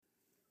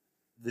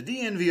The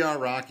DNVR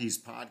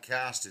Rockies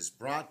podcast is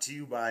brought to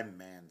you by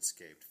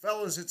Manscaped.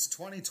 Fellas, it's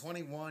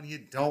 2021. You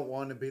don't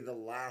want to be the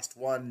last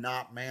one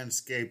not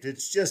Manscaped.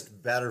 It's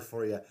just better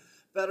for you.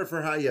 Better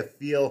for how you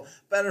feel,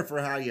 better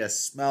for how you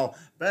smell,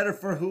 better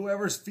for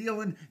whoever's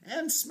feeling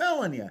and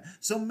smelling you.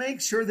 So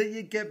make sure that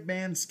you get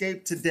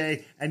Manscaped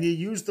today and you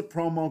use the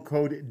promo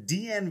code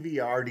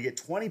DNVR to get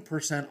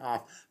 20%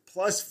 off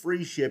plus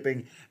free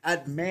shipping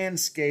at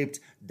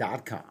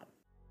manscaped.com.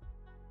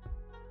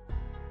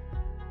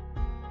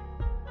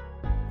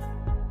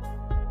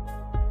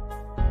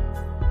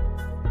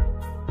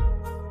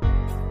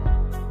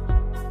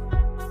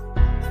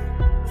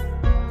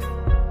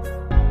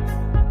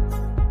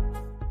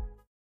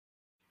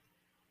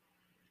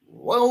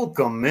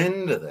 Welcome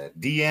into the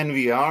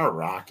DNVR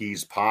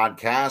Rockies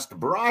podcast,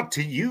 brought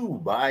to you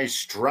by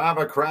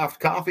Strava Craft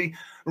Coffee.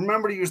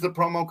 Remember to use the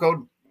promo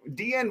code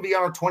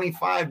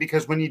DNVR25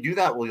 because when you do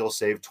that, you'll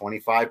save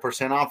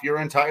 25% off your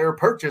entire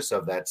purchase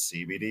of that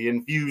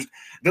CBD-infused,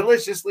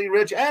 deliciously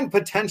rich, and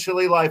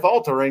potentially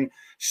life-altering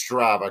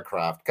Strava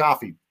Craft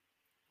Coffee.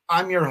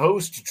 I'm your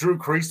host, Drew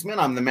Kreisman.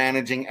 I'm the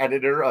managing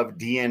editor of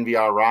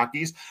DNVR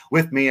Rockies.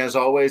 With me, as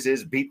always,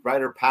 is beat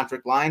writer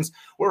Patrick Lyons.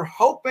 We're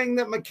hoping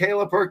that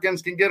Michaela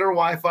Perkins can get her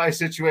Wi-Fi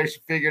situation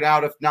figured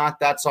out. If not,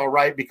 that's all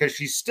right, because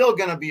she's still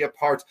going to be a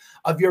part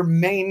of your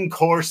main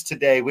course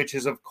today, which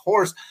is, of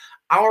course,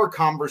 our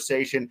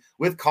conversation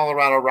with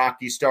Colorado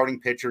Rockies starting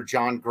pitcher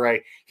Jon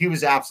Gray. He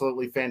was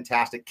absolutely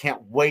fantastic.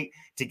 Can't wait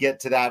to get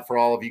to that for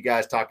all of you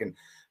guys, talking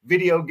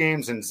video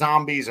games and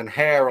zombies and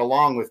hair,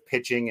 along with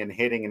pitching and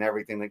hitting and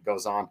everything that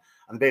goes on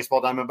the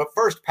baseball diamond. But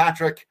first,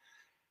 Patrick,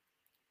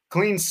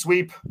 clean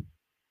sweep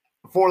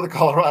for the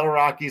Colorado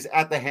Rockies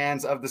at the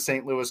hands of the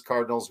St. Louis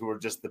Cardinals, who were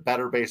just the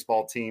better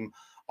baseball team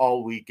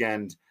all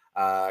weekend.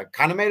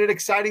 Kind of made it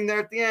exciting there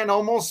at the end.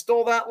 Almost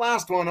stole that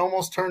last one.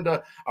 Almost turned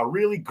a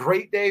really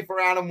great day for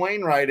Adam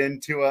Wainwright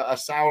into a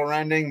sour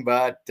ending,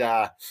 but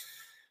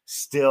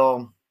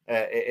still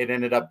it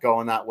ended up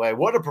going that way.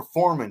 What a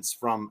performance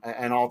from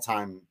an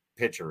all-time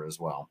pitcher as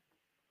well.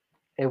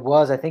 It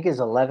was, I think, his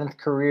 11th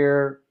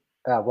career.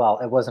 Well,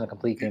 it wasn't a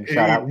complete game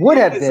shutout. Would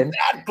have been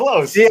that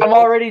close. See, I'm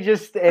already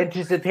just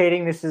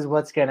anticipating this is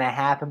what's going to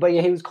happen. But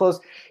yeah, he was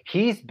close.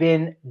 He's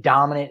been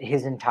dominant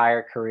his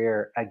entire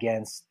career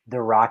against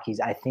the Rockies.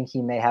 I think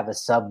he may have a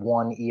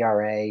sub-1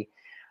 ERA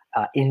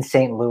in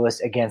St.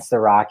 Louis against the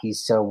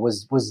Rockies. So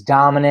was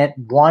dominant,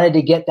 wanted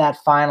to get that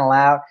final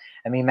out.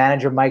 I mean,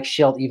 manager Mike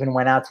Shildt even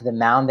went out to the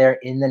mound there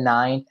in the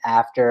ninth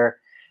after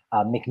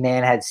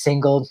McMahon had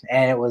singled,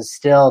 and it was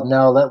still,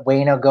 no, let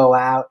Waino go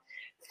out,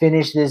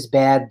 finish this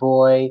bad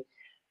boy.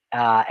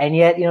 And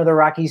yet, the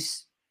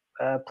Rockies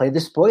played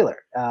the spoiler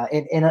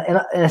in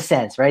a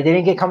sense, right? They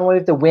didn't come away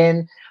with the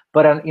win,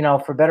 but,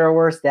 for better or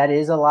worse, that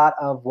is a lot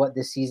of what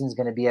this season is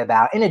going to be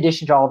about, in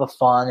addition to all the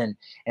fun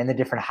and the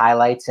different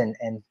highlights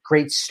and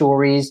great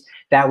stories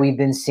that we've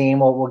been seeing.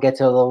 We'll get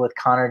to a little with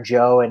Connor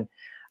Joe, and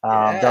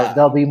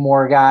there'll be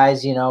more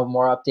guys,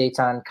 more updates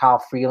on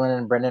Kyle Freeland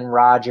and Brendan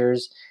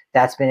Rodgers.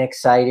 That's been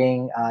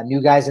exciting.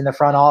 New guys in the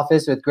front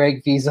office with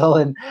Greg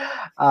Fiesel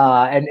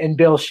and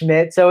Bill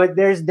Schmidt. So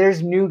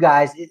there's new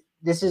guys.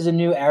 This is a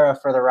new era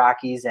for the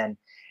Rockies, and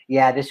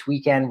yeah, this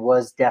weekend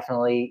was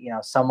definitely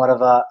somewhat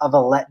of a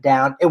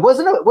letdown. It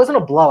wasn't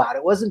a blowout.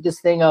 It wasn't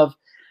this thing of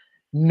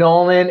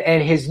Nolan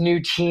and his new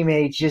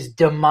teammates just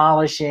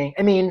demolishing.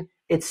 I mean,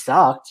 it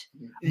sucked,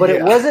 but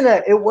it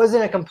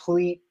wasn't a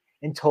complete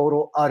and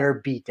total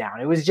utter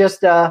beatdown. It was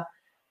just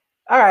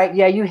all right,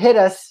 yeah, you hit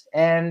us,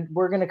 and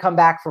we're going to come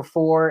back for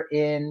 4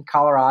 in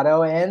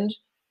Colorado, and,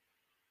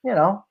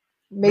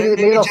 maybe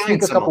they'll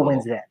sneak a couple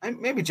wins there.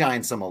 Maybe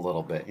giants them a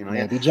little bit,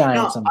 Maybe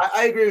giants them.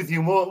 I agree with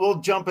you.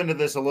 We'll jump into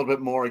this a little bit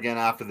more again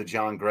after the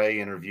Jon Gray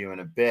interview in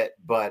a bit,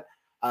 but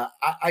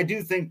I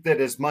do think that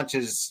as much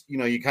as,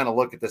 you kind of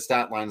look at the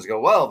stat lines and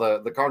go, well,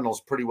 the Cardinals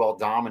pretty well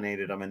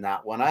dominated them in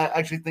that one. I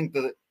actually think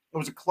that it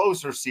was a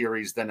closer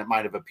series than it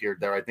might have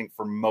appeared there. I think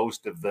for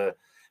most of the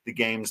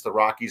games, the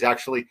Rockies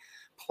actually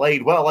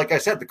played well. Like I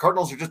said, the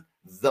Cardinals are just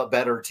the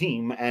better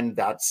team, and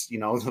that's,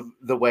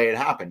 the way it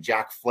happened.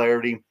 Jack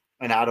Flaherty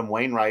and Adam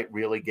Wainwright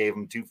really gave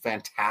them 2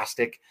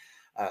 fantastic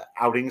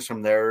outings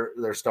from their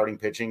starting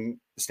pitching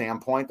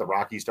standpoint. The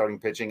Rockies starting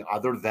pitching,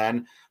 other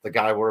than the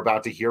guy we're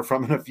about to hear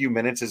from in a few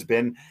minutes, has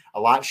been a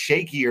lot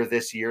shakier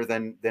this year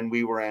than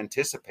we were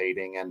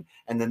anticipating,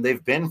 and then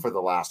they've been for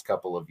the last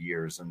couple of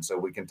years. And so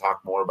we can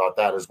talk more about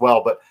that as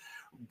well. But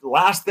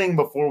last thing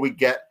before we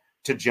get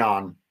to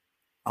Jon,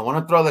 I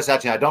want to throw this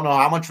at you. I don't know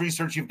how much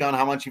research you've done,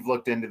 how much you've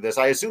looked into this.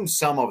 I assume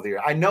some over the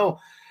year. I know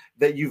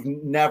that you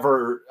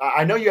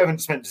haven't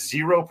spent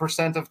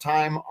 0% of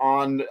time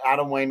on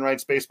Adam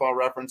Wainwright's Baseball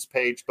Reference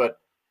page, but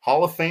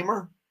Hall of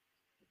Famer?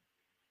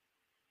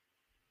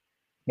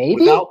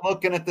 Maybe. Without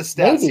looking at the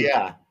stats, Maybe.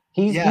 Yeah.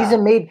 He's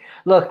a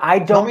look. I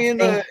don't. Tell me in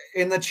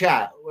the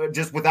chat,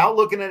 just without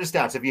looking at his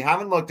stats. If you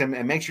haven't looked,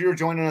 and make sure you're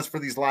joining us for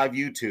these live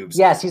YouTubes.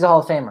 Yes, he's a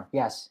Hall of Famer.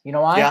 Yes, you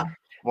know why? Yeah.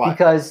 Why?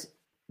 Because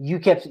you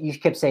kept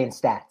saying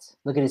stats.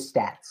 Look at his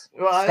stats.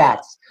 Well,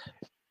 stats.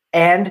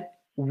 And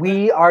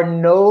We are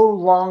no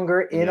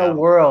longer in a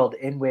world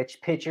in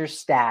which pitcher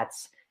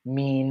stats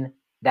mean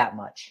that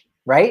much,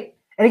 right?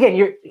 And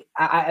again,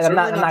 I'm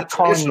not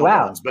calling you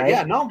out, ones, but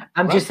right?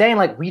 I'm just saying,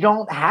 like, we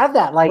don't have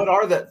that. Like, but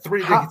are that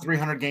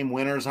 300 game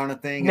winners aren't a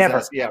thing?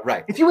 Never.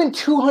 Right. If you win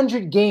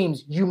 200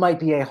 games, you might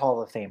be a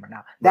Hall of Famer.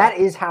 Now, that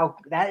is how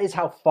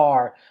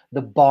far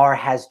the bar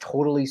has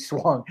totally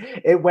swung.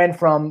 It went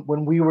from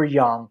when we were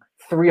young,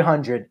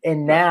 300,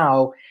 and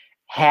now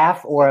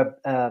half of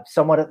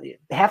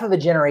a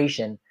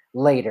generation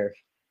later,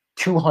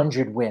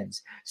 200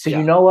 wins. So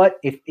you know what?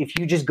 If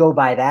you just go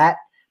by that,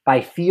 by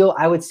feel,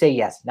 I would say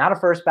yes. Not a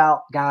first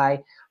ballot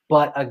guy,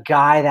 but a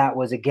guy that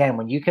was, again,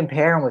 when you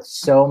compare him with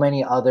so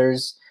many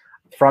others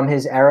from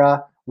his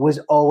era, was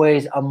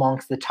always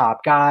amongst the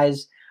top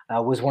guys,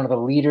 was one of the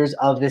leaders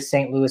of this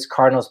St. Louis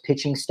Cardinals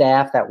pitching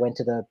staff that went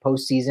to the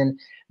postseason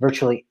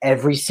virtually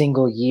every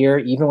single year.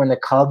 Even when the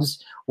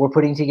Cubs were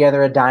putting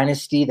together a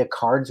dynasty, the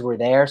Cards were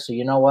there. So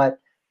you know what?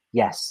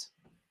 Yes.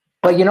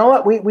 But you know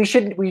what? We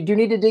do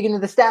need to dig into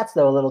the stats,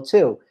 though, a little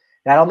too.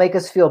 That'll make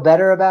us feel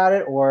better about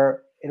it,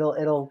 or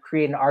it'll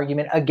create an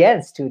argument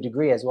against to a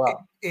degree as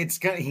well. He's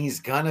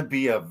gonna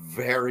be a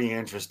very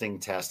interesting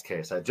test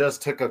case. I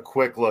just took a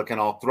quick look, and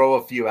I'll throw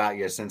a few at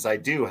you since I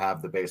do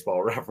have the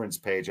Baseball Reference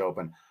page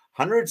open.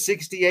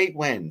 168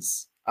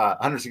 wins,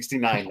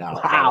 169 now.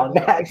 Wow,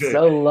 that's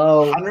so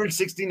low.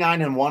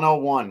 169 and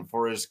 101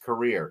 for his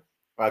career.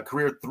 A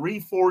career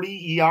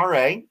 3.40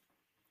 ERA.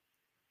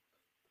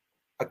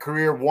 A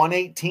career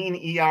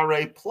 1.18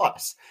 ERA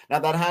plus. Now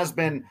that has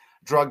been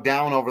drugged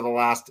down over the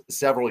last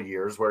several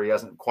years, where he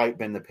hasn't quite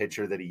been the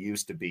pitcher that he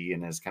used to be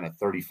in his kind of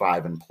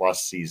 35 and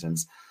plus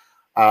seasons.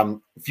 A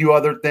few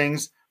other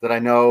things that I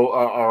know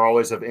are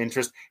always of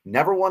interest.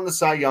 Never won the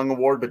Cy Young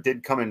Award, but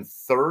did come in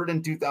third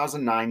in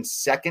 2009,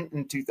 second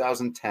in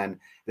 2010,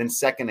 then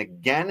second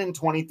again in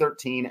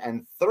 2013,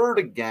 and third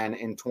again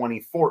in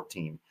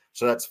 2014.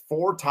 So that's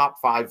 4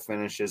 top 5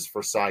 finishes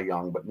for Cy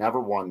Young, but never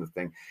won the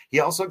thing. He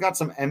also got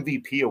some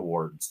MVP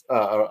awards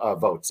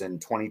votes in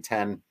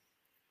 2010,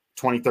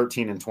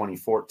 2013, and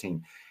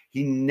 2014.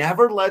 He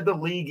never led the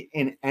league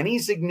in any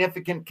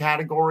significant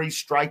category,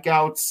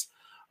 strikeouts,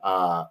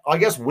 I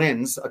guess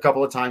wins a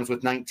couple of times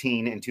with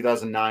 19 in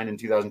 2009 and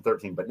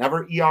 2013, but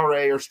never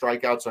ERA or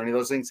strikeouts or any of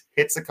those things.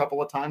 Hits a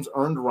couple of times,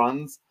 earned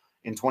runs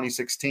in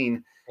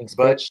 2016. Innings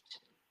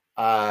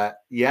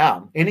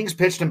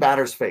pitched and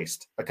batters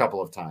faced a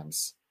couple of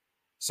times.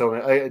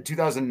 So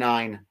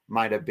 2009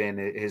 might have been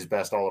his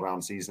best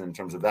all-around season in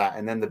terms of that.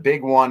 And then the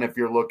big one, if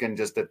you're looking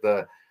just at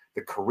the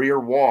career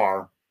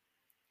WAR,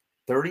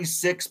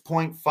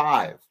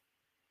 36.5.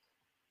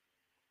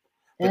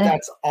 But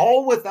that's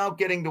all without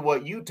getting to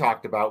what you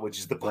talked about, which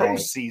is the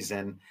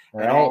postseason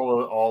and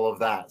all of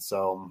that.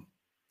 So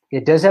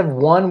it does have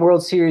 1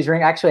 World Series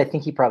ring. Actually, I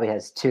think he probably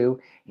has 2.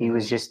 He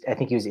was I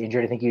think he was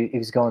injured. I think he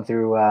was going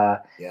through,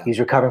 he was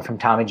recovering from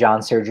Tommy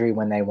John surgery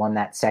when they won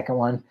that second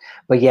one.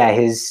 But yeah,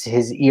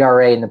 his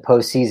ERA in the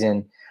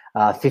postseason,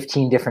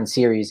 15 different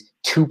series,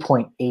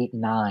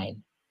 2.89.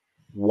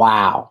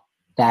 Wow.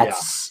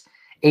 That's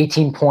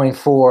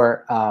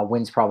 18.4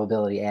 wins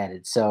probability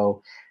added.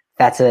 So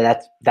that's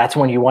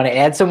when you want to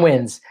add some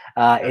wins,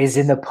 is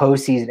in the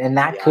postseason. And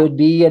that could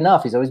be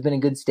enough. He's always been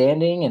in good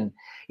standing. And,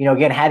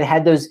 again,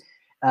 had those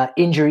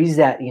injuries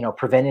that,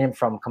 prevented him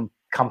from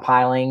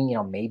compiling,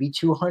 maybe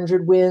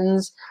 200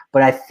 wins.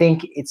 But I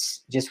think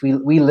it's just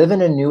we live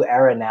in a new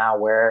era now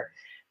where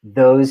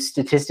those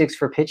statistics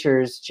for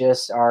pitchers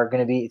just are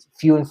going to be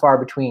few and far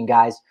between,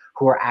 guys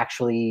who are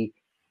actually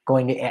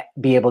going to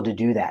be able to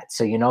do that.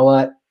 So you know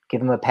what?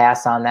 Give him a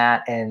pass on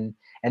that. And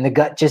the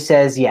gut just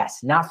says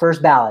yes, not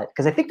first ballot.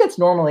 Because I think that's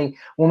normally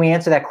when we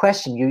answer that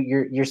question,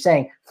 you're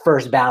saying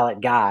first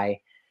ballot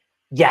guy.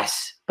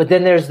 Yes. But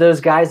then there's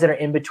those guys that are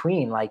in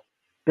between, like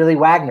Billy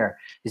Wagner.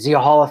 Is he a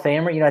Hall of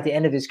Famer? At the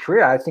end of his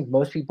career, I think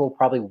most people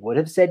probably would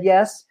have said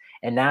yes.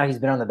 And now he's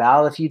been on the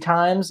ballot a few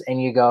times.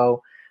 And you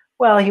go,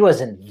 well, he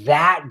wasn't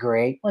that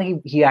great. Well,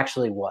 he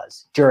actually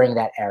was during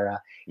that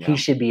era. Yeah. He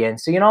should be in.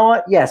 So you know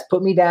what? Yes,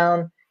 put me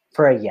down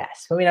for a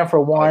yes. Put me down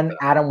for 1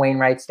 Adam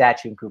Wainwright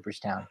statue in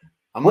Cooperstown.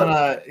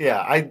 You're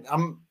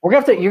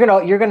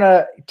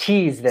gonna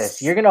tease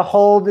this. You're gonna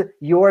hold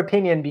your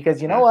opinion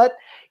because you know what?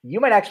 You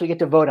might actually get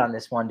to vote on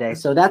this one day.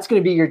 So that's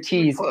gonna be your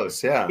tease.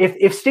 Close, yeah.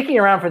 If sticking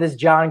around for this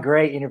John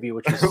Gray interview,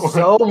 which was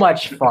so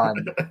much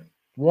fun,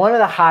 one of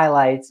the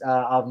highlights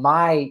of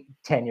my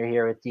tenure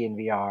here with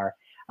DNVR.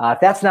 If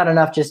that's not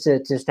enough, just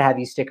to have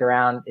you stick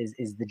around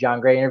is the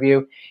John Gray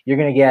interview. You're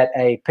gonna get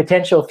a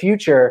potential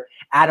future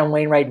Adam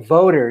Wainwright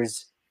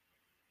voters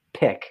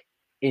pick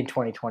in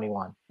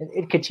 2021.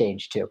 It could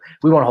change too.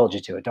 We won't hold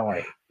you to it. Don't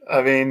worry.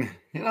 I mean,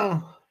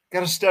 got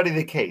to study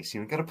the case.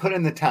 Got to put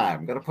in the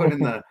time. Got to put in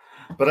the.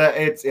 But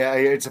it's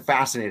a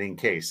fascinating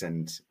case,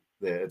 and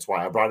it's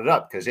why I brought it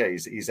up because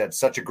he's had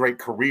such a great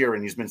career,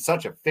 and he's been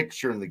such a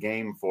fixture in the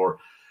game for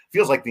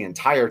feels like the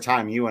entire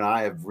time you and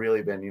I have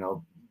really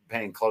been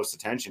paying close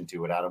attention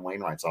to it. Adam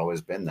Wainwright's always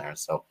been there.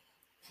 So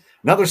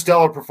another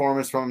stellar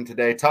performance from him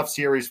today. Tough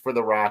series for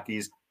the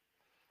Rockies.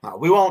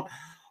 We won't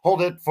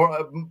hold it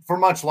for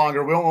much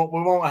longer. We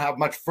won't have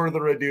much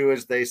further ado,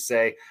 as they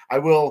say. I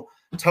will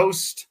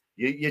toast.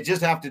 You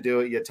just have to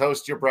do it. You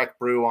toast your Breck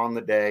Brew on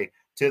the day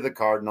to the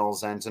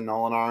Cardinals and to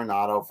Nolan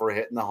Arenado for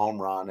hitting the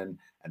home run, and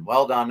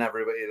well done,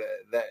 everybody.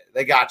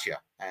 They got you.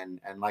 And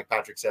like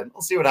Patrick said,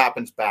 we'll see what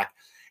happens back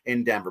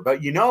in Denver.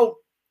 But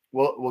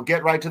we'll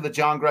get right to the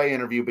Jon Gray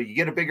interview. But you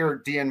get a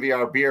bigger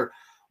DNVR beer,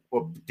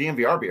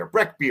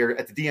 Breck beer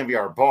at the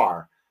DNVR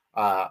bar.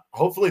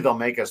 Hopefully they'll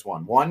make us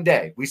one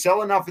day. We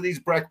sell enough of these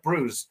Breck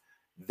brews,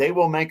 they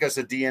will make us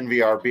a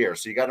DNVR beer.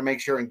 So you got to make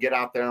sure and get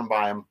out there and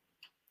buy them,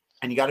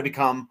 and you got to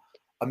become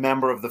a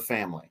member of the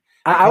family.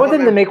 I want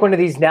them to make one of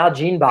these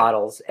Nalgene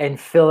bottles and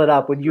fill it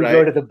up when you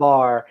go to the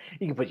bar.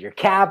 You can put your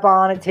cap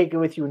on and take it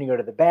with you when you go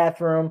to the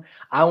bathroom.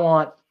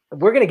 We're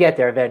going to get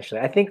there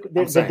eventually. I think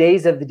the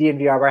days of the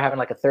DNVR bar having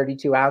like a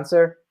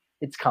 32-ouncer,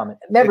 it's coming.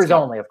 Members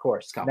only, of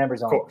course.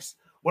 Members only. Of course.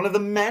 One of the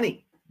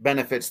many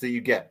benefits that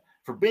you get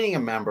for being a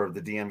member of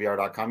the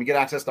DNVR.com, you get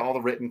access to all the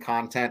written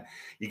content.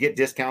 You get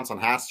discounts on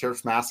hats,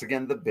 shirts, masks.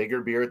 Again, the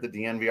bigger beer at the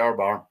DNVR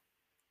bar.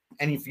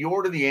 And if you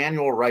order the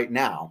annual right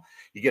now,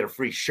 you get a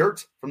free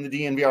shirt from the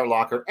DNVR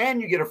locker, and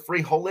you get a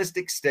free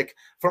holistic stick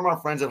from our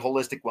friends at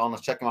Holistic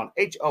Wellness. Check them out,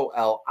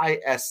 HOLISTIK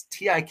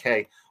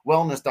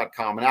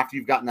wellness.com. And after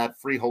you've gotten that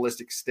free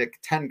holistic stick,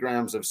 10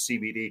 grams of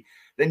CBD,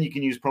 then you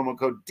can use promo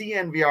code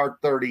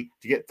DNVR30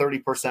 to get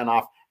 30%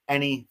 off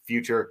any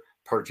future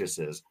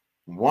purchases.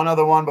 One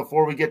other one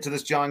before we get to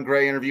this Jon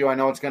Gray interview. I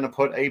know it's going to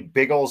put a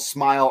big old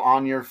smile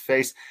on your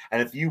face.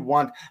 And if you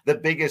want the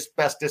biggest,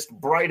 bestest,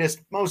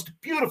 brightest, most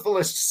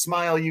beautifulest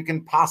smile you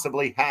can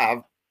possibly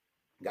have,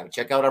 you got to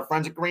check out our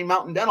friends at Green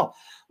Mountain Dental,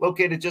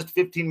 located just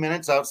 15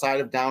 minutes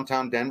outside of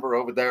downtown Denver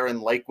over there in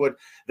Lakewood.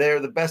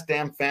 They're the best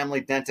damn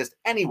family dentist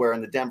anywhere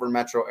in the Denver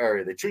metro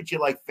area. They treat you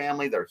like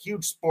family. They're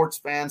huge sports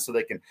fans, so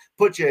they can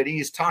put you at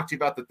ease, talk to you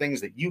about the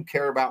things that you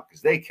care about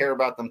because they care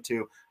about them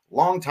too.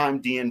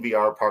 Longtime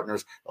DNVR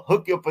partners. They'll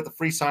hook you up with a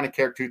free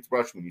Sonicare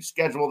toothbrush when you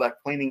schedule that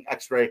cleaning,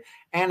 x-ray,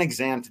 and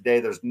exam today.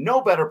 There's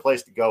no better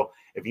place to go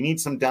if you need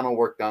some dental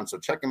work done. So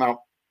check them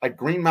out at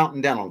Green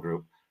Mountain Dental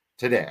Group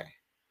today.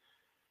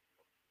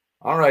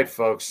 All right,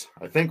 folks.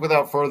 I think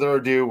without further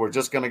ado, we're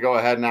just going to go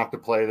ahead and have to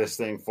play this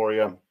thing for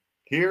you.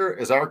 Here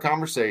is our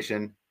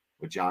conversation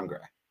with Jon Gray.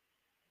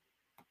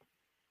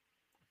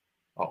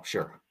 Oh,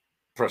 sure.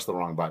 Press the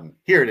wrong button.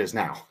 Here it is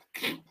now.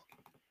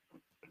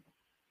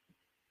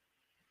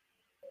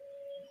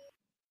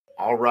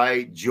 All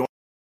right,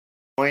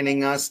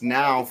 joining us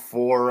now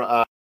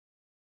for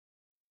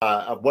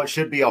what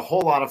should be a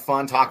whole lot of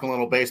fun, talking a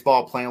little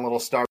baseball, playing a little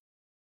Star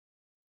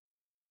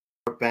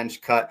bench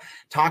cut,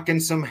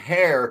 talking some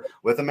hair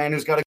with a man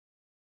who's got a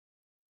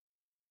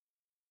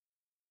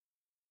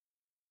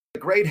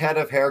great head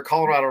of hair,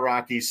 Colorado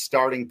Rockies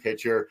starting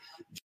pitcher,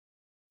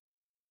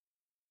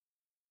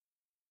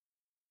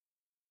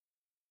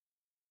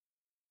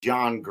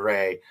 Jon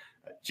Gray.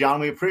 Jon,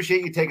 we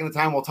appreciate you taking the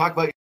time. We'll talk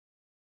about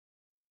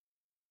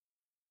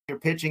your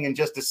pitching in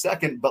just a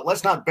second, but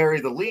let's not bury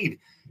the lead.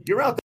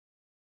 You're out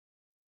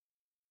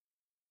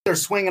there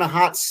swinging a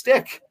hot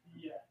stick,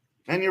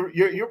 and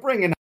you're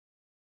bringing an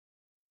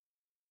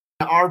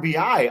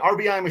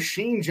RBI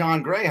machine,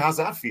 Jon Gray. How's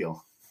that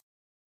feel?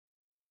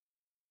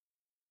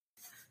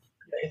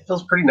 It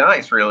feels pretty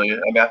nice, really. I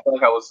mean, I feel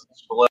like I was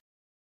below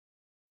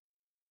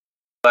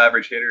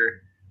average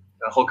hitter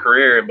the whole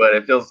career, but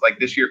it feels like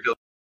this year feels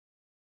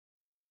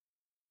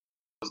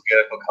good.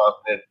 I feel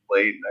confident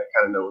late, and I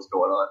kind of know what's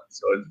going on,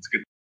 so it's a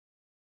good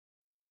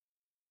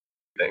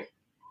thing.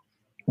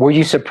 Were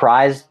you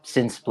surprised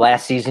since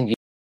last season you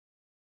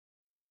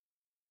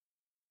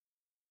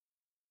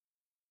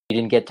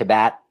didn't get to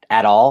bat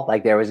at all?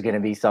 Like there was going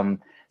to be some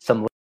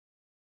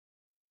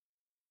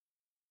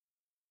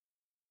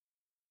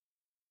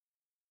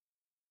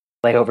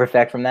layover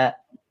effect from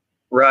that?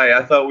 Right.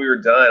 I thought we were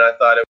done. I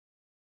thought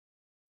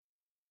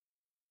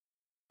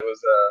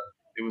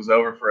it was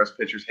over for us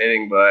pitchers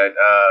hitting, but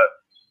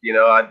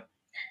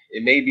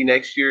it may be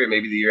next year, it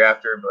may be the year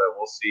after, but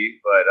we'll see.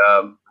 But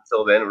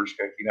until then, we're just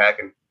going to keep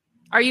hacking.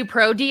 Are you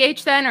pro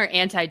DH then or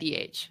anti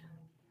DH?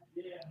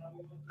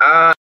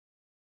 I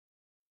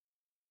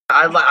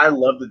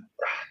love the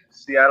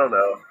see. I don't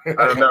know.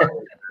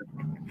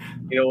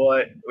 You know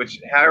what?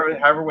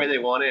 However way they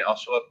want it, I'll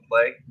show up and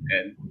play.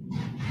 And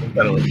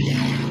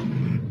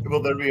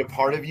will there be a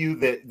part of you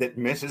that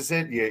misses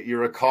it? You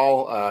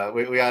recall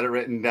we had it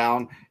written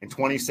down in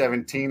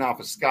 2017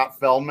 off of Scott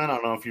Feldman. I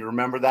don't know if you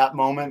remember that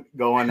moment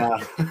going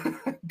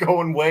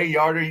going way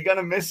yard. Are you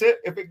gonna miss it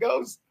if it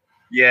goes?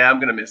 Yeah, I'm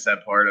gonna miss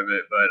that part of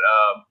it.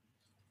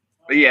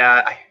 But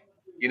yeah,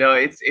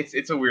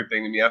 it's a weird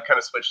thing to me. I've kind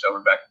of switched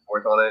over back and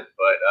forth on it,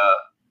 but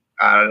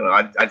I don't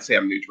know. I'd say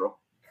I'm neutral.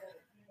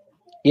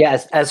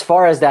 Yes, as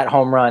far as that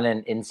home run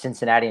in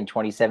Cincinnati in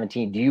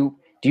 2017, do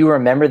you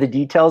remember the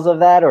details of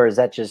that, or is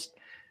that just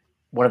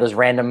one of those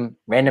random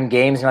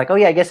games? And you're like, oh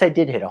yeah, I guess I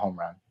did hit a home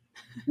run.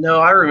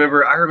 No, I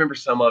remember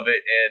some of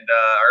it, and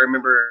I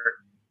remember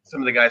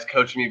some of the guys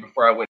coaching me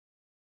before I went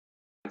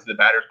to the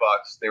batter's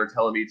box. They were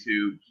telling me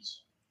to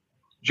just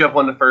jump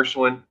on the first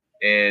one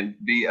and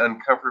be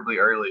uncomfortably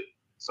early.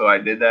 So I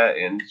did that,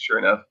 and sure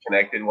enough,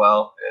 connected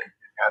well, and it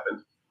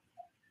happened.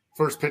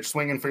 First pitch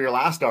swinging for your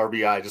last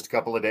RBI just a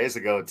couple of days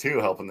ago too,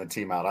 helping the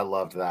team out. I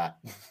loved that.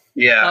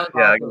 Yeah, That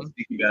was I awesome. can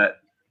see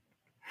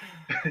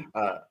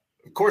that.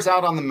 Of course,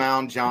 out on the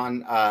mound,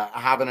 John,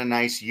 having a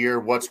nice year.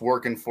 What's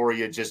working for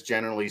you, just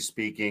generally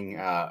speaking,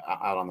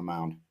 out on the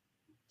mound?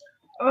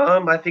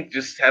 I think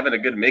just having a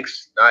good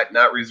mix,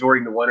 not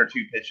resorting to one or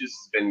two pitches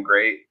has been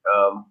great.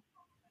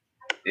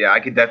 Yeah,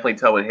 I could definitely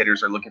tell when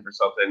hitters are looking for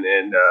something,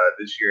 and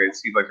this year it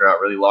seems like they're not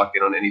really locked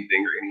in on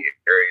anything or any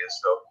areas.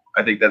 So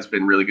I think that's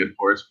been really good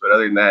for us. But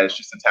other than that, it's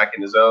just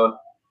attacking the zone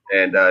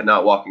and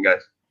not walking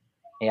guys.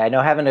 Yeah, I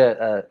know having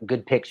a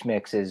good pitch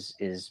mix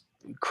is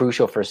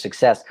crucial for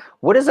success.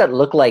 What does that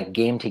look like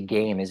game to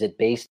game? Is it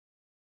based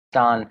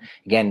on,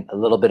 again, a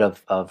little bit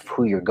of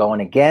who you're going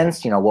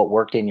against, what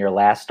worked in your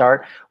last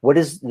start? What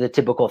is the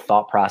typical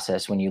thought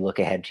process when you look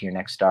ahead to your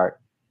next start?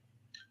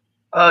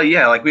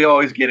 Yeah, like we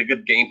always get a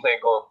good game plan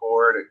going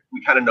forward.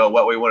 We kind of know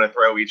what we want to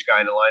throw each guy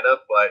in the lineup,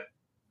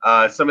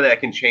 but some of that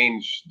can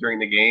change during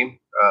the game.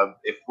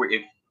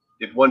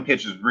 If one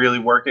pitch is really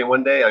working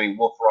one day, I mean,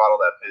 we'll throttle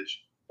that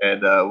pitch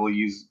and we'll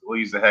use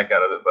the heck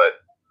out of it.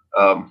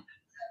 But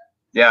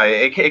yeah,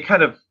 it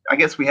kind of, I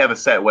guess we have a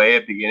set way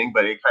at the beginning,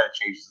 but it kind of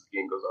changes as the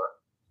game goes on.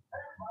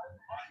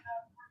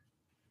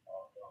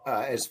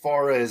 As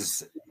far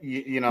as,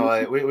 we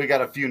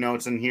got a few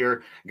notes in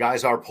here.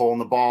 Guys are pulling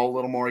the ball a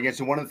little more against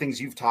you. One of the things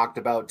you've talked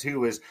about,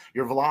 too, is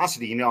your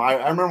velocity. I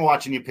remember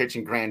watching you pitch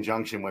in Grand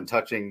Junction when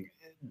touching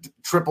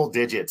triple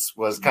digits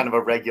was kind of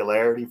a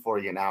regularity for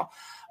you now.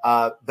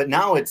 But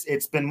now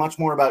it's been much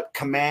more about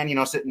command,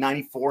 sitting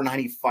 94,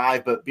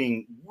 95, but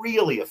being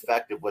really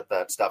effective with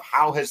that stuff.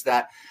 How has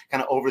that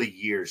kind of over the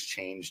years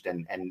changed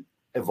and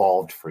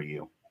evolved for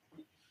you?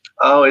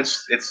 Oh,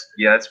 it's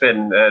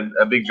been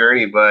a big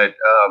journey, but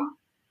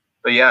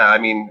yeah, I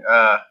mean,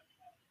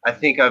 I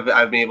think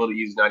I've been able to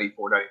use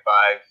 94,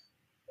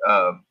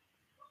 95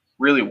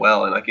 really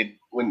well, and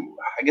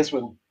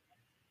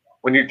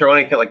when you're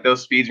throwing at like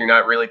those speeds, you're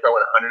not really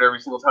throwing 100 every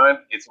single time.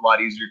 It's a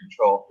lot easier to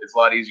control. It's a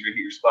lot easier to hit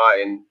your spot,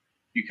 and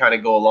you kind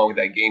of go along with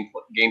that game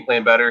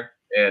plan better.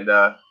 And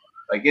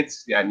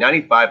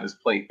 95 is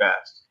plenty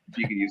fast if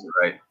you can use it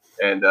right,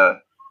 and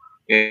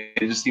it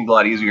just seems a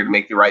lot easier to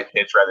make the right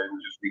pitch rather than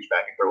just reach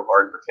back and throw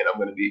hard and pretend I'm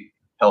going to be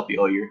healthy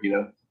all year,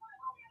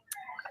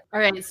 All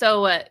right.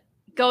 So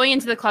going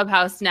into the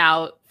clubhouse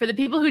now, for the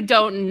people who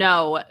don't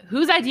know,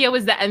 whose idea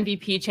was the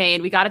MVP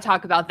chain? We got to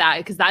talk about that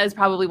because that is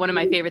probably one of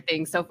my favorite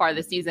things so far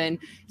this season.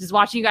 Just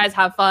watching you guys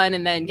have fun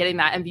and then getting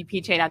that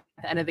MVP chain at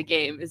the end of the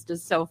game is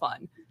just so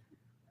fun.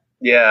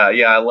 Yeah,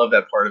 I love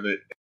that part of it.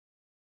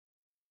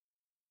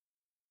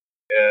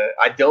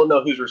 I don't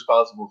know who's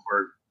responsible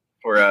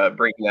for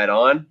bringing that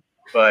on,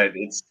 but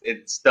it's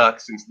stuck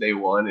since day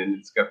one, and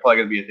it's probably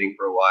going to be a thing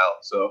for a while.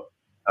 So,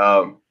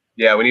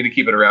 yeah, we need to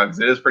keep it around because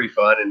it is pretty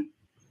fun, and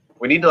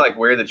we need to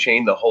wear the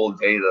chain the whole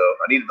day though.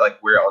 I need to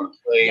wear it on the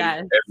plane,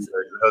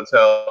 everywhere, the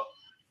hotel.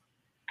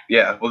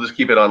 Yeah, we'll just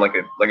keep it on like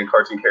a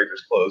cartoon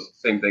character's clothes.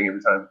 Same thing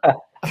every time.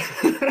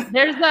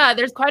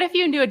 There's quite a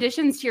few new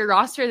additions to your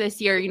roster this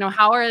year.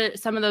 How are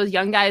some of those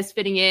young guys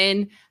fitting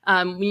in?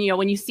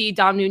 When you see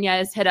Dom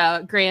Nunez hit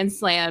a grand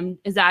slam,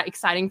 is that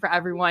exciting for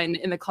everyone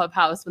in the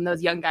clubhouse when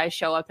those young guys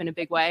show up in a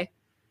big way?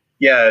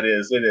 Yeah, it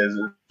is. It's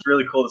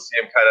really cool to see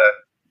them kind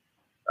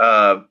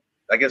of,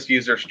 I guess,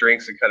 use their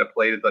strengths and kind of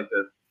play to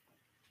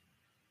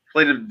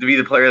be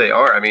the player they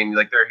are. I mean,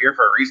 they're here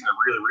for a reason. They're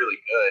really, really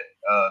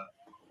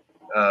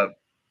good.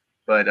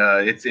 But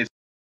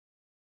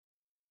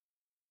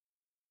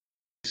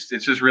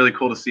it's just really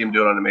cool to see him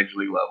do it on a major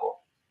league level.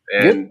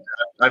 And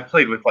I've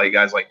played with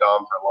guys like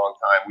Dom for a long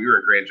time. We were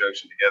at Grand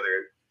Junction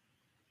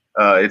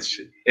together.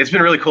 It's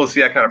been really cool to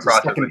see that kind of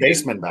process. Second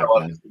baseman back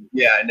then.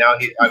 Yeah, and now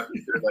I'm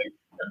considered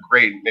a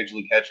great major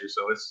league catcher.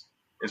 So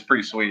it's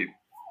pretty sweet.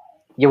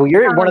 Yeah, well,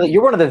 you're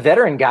one of the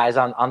veteran guys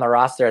on the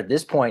roster at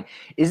this point.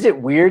 Is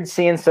it weird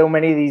seeing so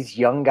many of these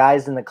young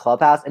guys in the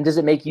clubhouse? And does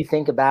it make you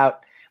think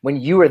about when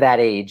you were that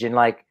age and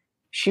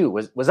shoot,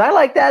 was I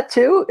like that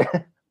too?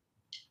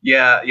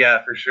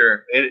 Yeah, for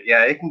sure.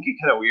 It can get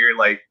kind of weird,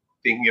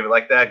 thinking of it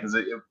like that, because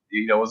it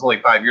was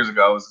only 5 years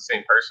ago I was the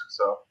same person.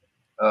 So,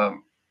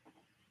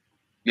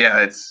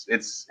 yeah, it's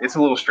a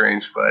little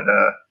strange, but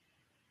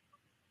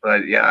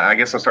yeah, I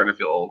guess I'm starting to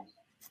feel old.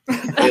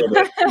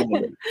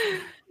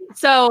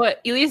 So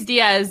Elias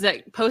Diaz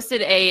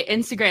posted a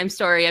Instagram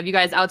story of you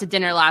guys out to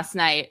dinner last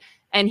night,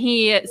 and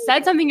he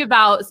said something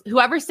about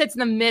whoever sits in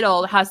the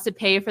middle has to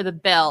pay for the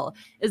bill.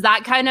 Is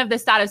that kind of the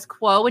status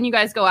quo when you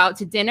guys go out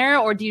to dinner,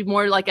 or do you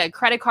more like a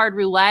credit card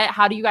roulette?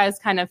 How do you guys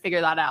kind of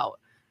figure that out?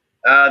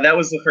 That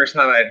was the first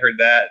time I had heard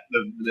that,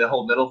 the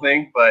whole middle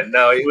thing. But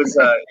no, it was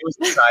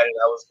decided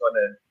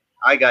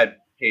I got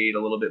paid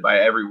a little bit by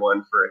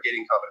everyone for a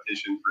hitting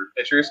competition for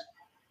pitchers,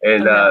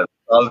 and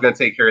I was going to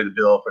take care of the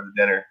bill for the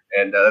dinner,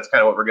 and that's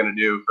kind of what we're going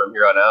to do from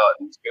here on out.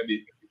 And it's going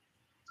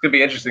to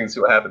be interesting to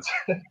see what happens.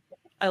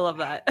 I love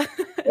that.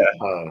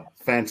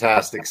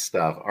 Fantastic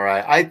stuff. All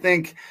right. I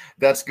think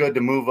that's good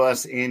to move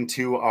us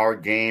into our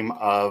game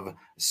of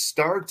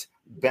start,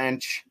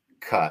 bench,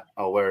 cut.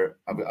 Oh, where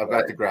I've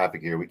got the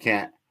graphic here. We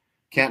can't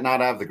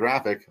not have the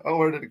graphic. Oh,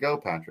 where did it go,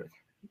 Patrick?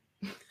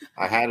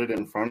 I had it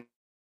in front.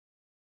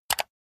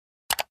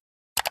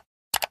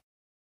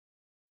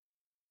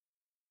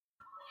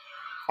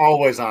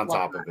 Always on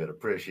top of it.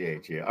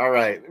 Appreciate you. All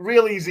right.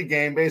 Real easy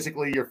game.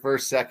 Basically, your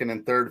first, second,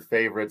 and third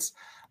favorites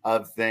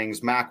of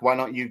things. Mac, why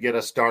don't you get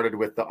us started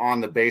with the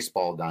on the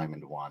baseball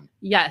diamond one?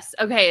 Yes.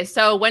 Okay.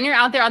 So when you're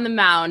out there on the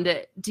mound,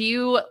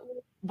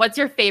 what's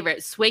your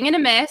favorite? Swing and a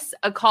miss,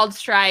 a called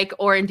strike,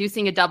 or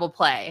inducing a double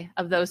play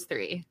of those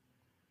three?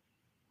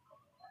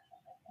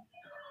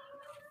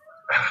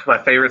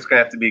 My favorite's going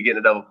to have to be getting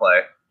a double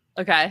play.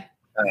 Okay.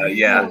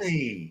 Yeah.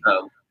 Really?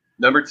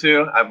 Number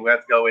 2, I'm going to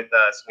have to go with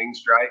swing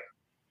strike,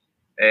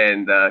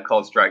 and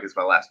called strike is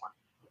my last one.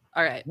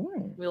 All right.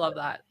 We love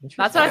that.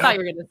 That's what I thought you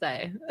were going to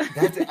say.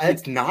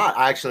 That's not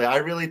actually. I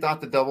really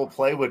thought the double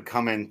play would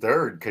come in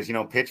third because,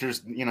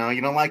 pitchers, you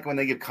don't like when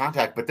they get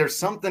contact, but there's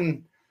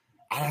something,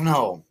 I don't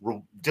know,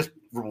 just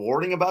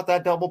rewarding about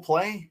that double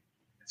play.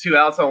 2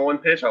 outs on 1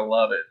 pitch. I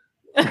love it.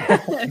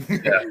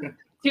 Yeah.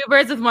 2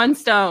 birds with 1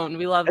 stone.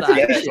 We love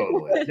that.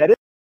 Totally. That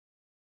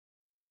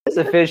is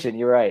efficient.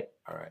 You're right.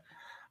 All right.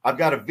 I've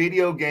got a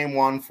video game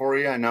one for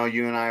you. I know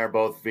you and I are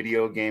both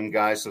video game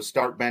guys. So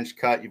start, bench,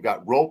 cut. You've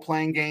got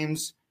role-playing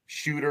games,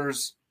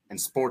 shooters, and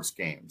sports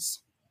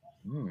games.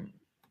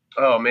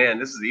 Oh, man,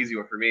 this is an easy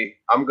one for me.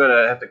 I'm going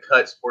to have to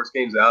cut sports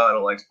games out. I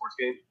don't like sports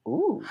games.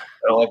 Ooh.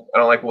 I don't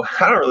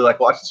really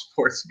like watching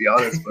sports, to be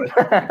honest,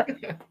 but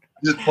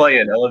just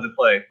playing. I love to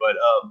play.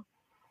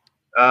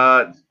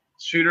 But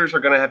shooters are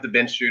going to have to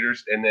bench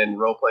shooters, and then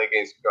role-playing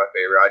games is my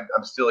favorite.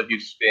 I'm still a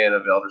huge fan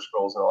of Elder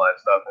Scrolls and all that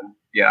stuff. And,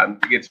 yeah,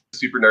 I get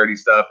super nerdy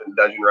stuff and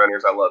dungeon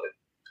runners. I love it.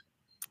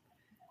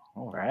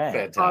 All right.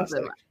 Fantastic.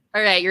 Awesome.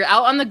 All right. You're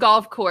out on the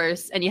golf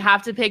course, and you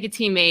have to pick a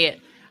teammate.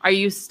 Are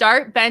you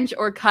start, bench,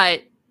 or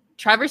cut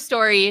Trevor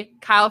Story,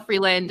 Kyle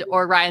Freeland,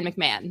 or Ryan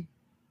McMahon?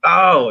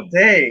 Oh,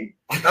 dang.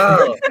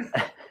 Oh.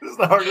 This is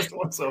the hardest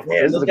one so far.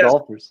 Yeah, Those are the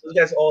golfers. Those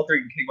guys all three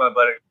can kick my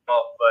butt at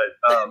golf,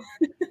 but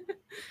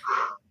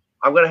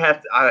I'm gonna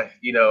have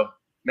to.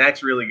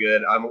 Mac's really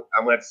good. I'm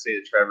gonna have to say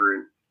that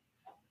Trevor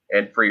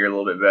and Free are a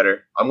little bit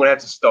better. I'm gonna have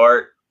to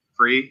start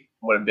Free.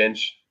 I'm gonna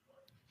bench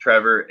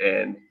Trevor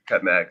and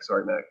cut Mac.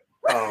 Sorry, Mac.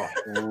 Oh,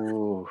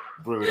 Ooh.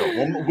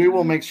 brutal. We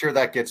will make sure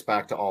that gets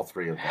back to all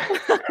three of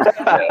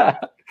them.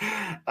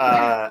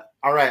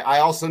 All right. I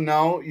also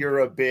know you're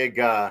a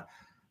big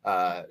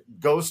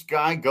ghost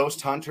guy,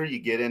 ghost hunter. You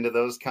get into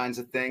those kinds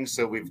of things.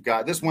 So we've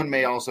got this one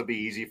may also be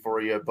easy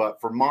for you,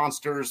 but for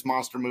monsters,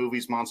 monster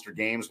movies, monster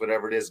games,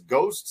 whatever it is,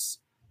 ghosts,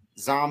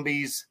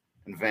 zombies,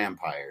 and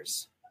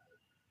vampires.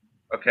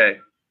 Okay.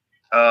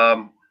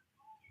 I'm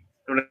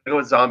gonna go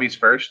with zombies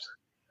first.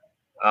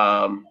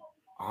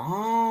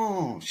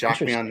 Oh, shocked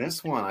me on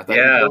this one. I thought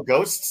Yeah. you were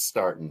ghosts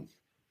starting.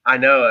 I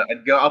know.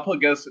 I'll put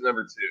ghosts at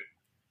number 2.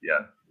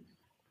 Yeah.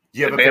 Do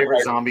you have a Vampire-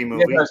 favorite zombie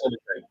movie? Vampires number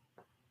 3.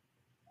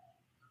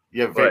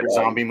 You have a favorite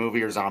zombie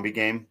movie or zombie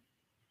game?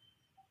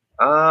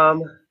 I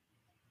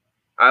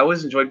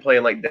always enjoyed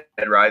playing like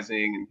Dead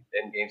Rising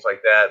and games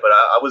like that. But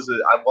I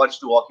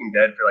watched The Walking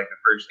Dead for like the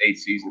first 8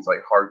 seasons,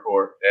 like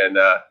hardcore, and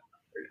I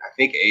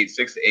think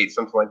 6 to 8,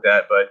 something like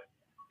that. But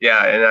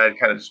yeah, and I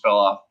kind of just fell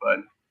off. But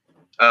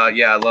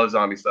yeah, I love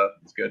zombie stuff.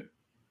 It's good.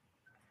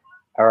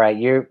 All right,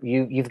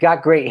 you've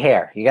got great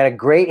hair. You got a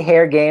great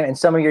hair game, and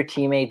some of your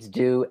teammates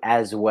do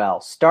as well.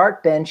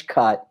 Start, bench,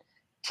 cut,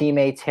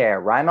 teammates'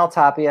 hair. Raimel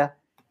Tapia,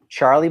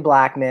 Charlie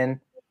Blackmon,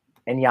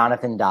 and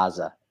Jonathan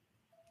Daza.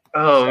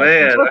 Oh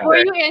man!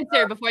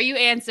 Before you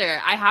answer,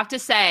 I have to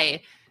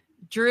say,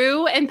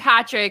 Drew and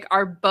Patrick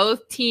are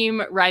both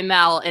team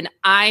Raimel, and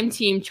I'm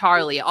team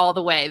Charlie all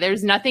the way.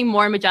 There's nothing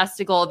more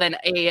majestical than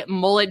a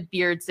mullet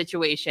beard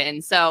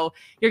situation. So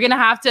you're gonna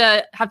have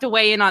to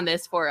weigh in on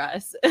this for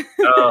us.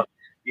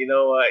 You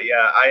know what?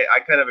 Yeah, I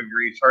kind of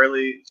agree.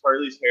 Charlie's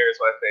hair is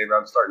my favorite.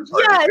 I'm starting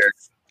Charlie's hair.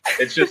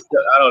 It's just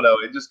I don't know.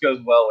 It just goes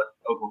well with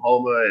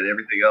Oklahoma and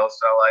everything else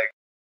I like.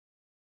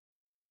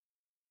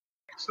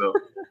 So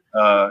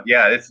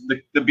yeah, it's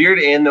the beard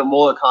and the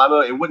mullet combo.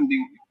 It wouldn't be.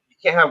 You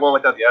can't have one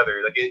without the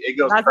other. Like it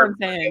goes That's perfect.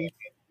 what I'm saying.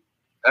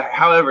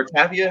 However,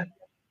 Tapia,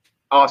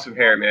 awesome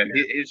hair, man.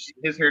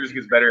 His hair just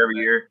gets better every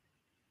year,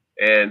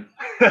 and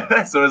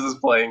so does his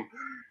playing.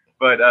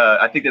 But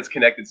I think that's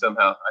connected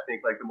somehow. I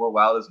think like the more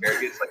wild his hair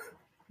gets, like the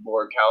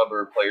more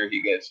caliber player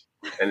he gets,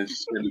 and it's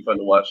just gonna be fun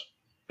to watch.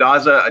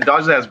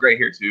 Daza has great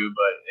hair too,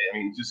 but I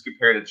mean, just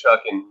compared to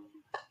Chuck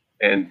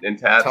and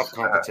Taps, Tough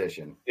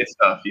competition. It's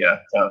tough. Yeah,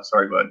 tough.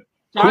 Sorry, bud.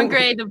 John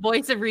Gray, the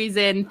voice of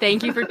reason.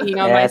 Thank you for being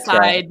on my side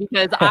right.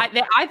 because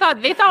I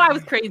thought they thought I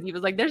was crazy. It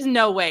was like, there's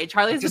no way.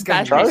 Charlie's the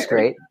best. Charlie's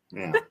great.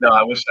 Yeah. No,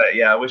 I wish I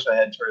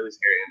had Charlie's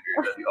hair and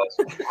beard. That'd be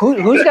awesome.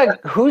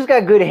 Who's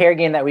got good hair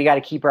game that we got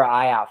to keep our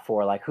eye out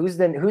for? Like who's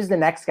the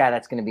next guy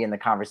that's going to be in the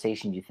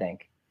conversation? Do you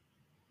think?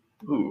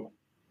 Ooh,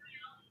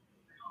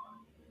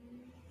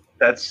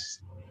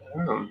 that's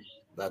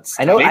That's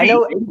I know. Maybe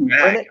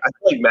Mac. I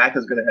feel like Mac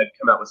is going to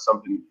come out with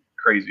something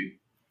crazy.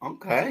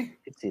 Okay. I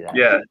could see that.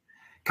 Yeah.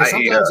 Because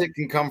sometimes it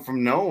can come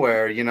from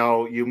nowhere. You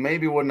know, you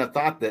maybe wouldn't have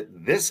thought that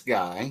this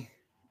guy.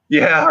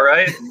 Yeah,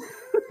 right?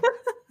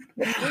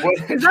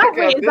 Is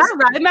that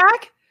right,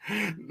 Mac?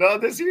 No,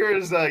 this here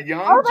is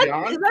young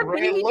John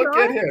Gray. Look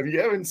at him. You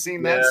haven't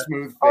seen that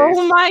smooth face.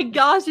 Oh my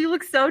gosh, you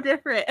look so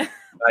different.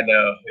 I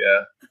know,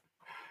 yeah.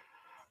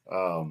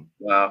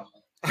 Wow.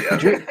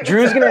 Yeah.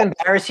 Drew's going to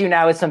embarrass you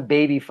now with some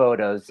baby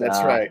photos. That's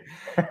right.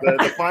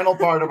 The final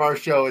part of our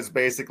show is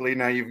basically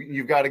now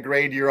you've got to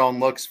grade your own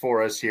looks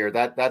for us here.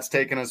 That's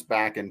taking us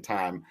back in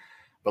time.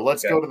 But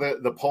let's go to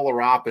the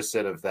polar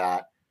opposite of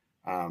that.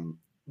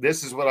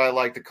 This is what I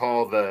like to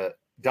call the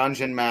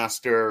dungeon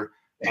master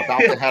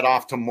about to head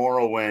off to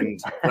Morrowind,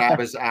 grab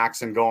his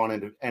axe and go on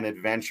an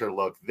adventure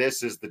look.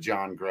 This is the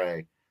John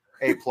Gray.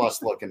 A+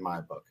 look in my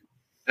book.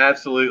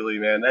 Absolutely,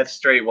 man. That's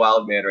straight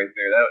wild man right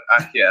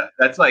there.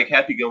 That's like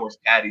Happy Gilmore's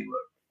caddy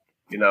look,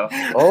 you know?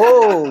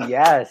 Oh,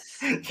 yes.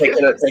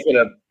 taking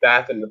a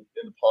bath in the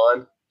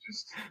pond,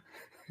 just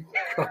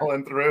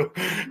crawling through,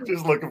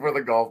 just looking for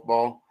the golf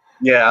ball.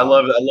 Yeah, I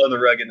love it. I love the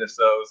ruggedness,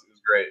 though. It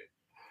was great.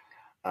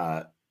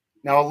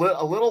 Now,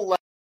 a little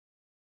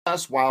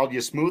less wild.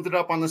 You smooth it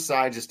up on the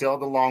sides. You still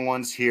have the long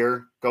ones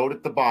here. Goat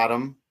at the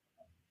bottom.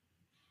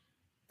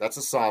 That's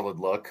a solid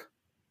look.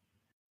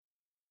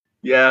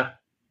 Yeah.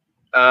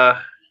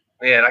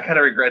 Man, I kind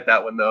of regret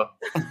that one, though.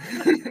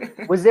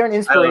 Was there an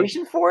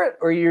inspiration for it?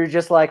 Or you're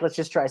just like, let's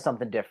just try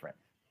something different?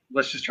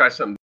 Let's just try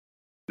something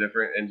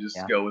different and just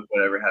go with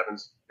whatever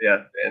happens.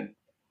 Yeah, and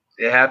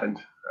it happened.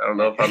 I don't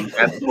know if I'm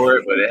happy for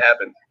it, but it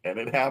happened. And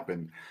it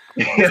happened.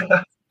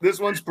 Yeah. This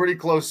one's pretty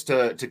close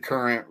to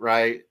current,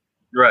 right?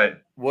 Right.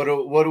 What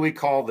do we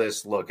call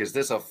this look? Is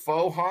this a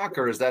faux hawk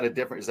or is that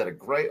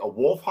a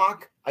wolf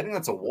hawk? I think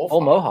that's a wolf.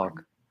 Oh,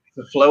 mohawk.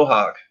 It's a flow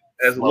hawk.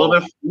 It has a little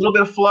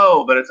bit of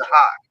flow, but it's a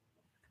hawk.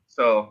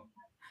 So,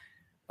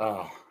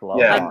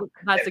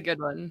 that's a good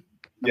one.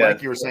 Yeah,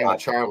 like you were saying with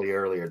Charlie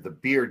earlier, the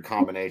beard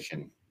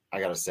combination, I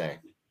gotta say,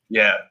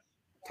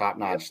 top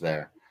notch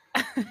there.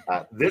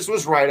 This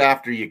was right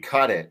after you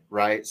cut it,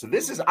 right? So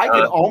this is I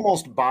could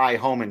almost buy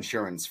home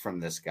insurance from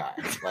this guy,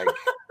 like.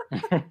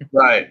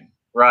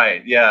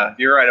 Right. Yeah,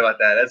 you're right about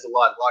that. That's a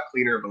lot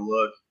cleaner of a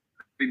look.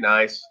 Pretty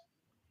nice.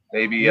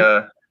 Maybe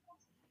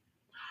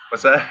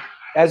what's that?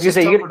 As you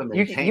say,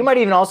 you might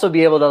even also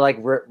be able to like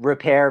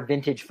repair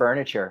vintage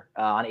furniture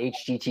on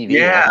HGTV.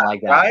 Yeah, or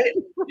like that. Right.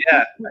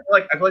 Yeah, I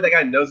feel like that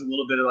guy knows a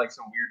little bit of like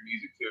some weird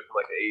music too, from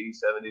like the 80s,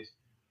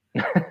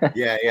 70s.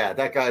 Yeah.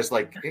 That guy's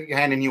like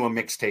handing you a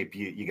mixtape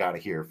you got to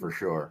hear for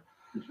sure.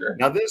 For sure.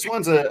 Now this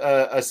one's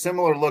a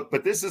similar look,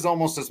 but this is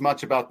almost as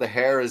much about the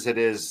hair as it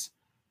is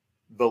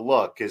the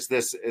look. Is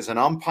an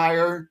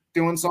umpire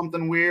doing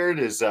something weird?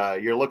 Is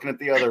you're looking at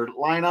the other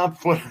lineup?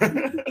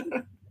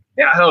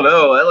 Yeah, I don't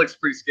know. That looks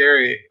pretty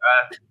scary.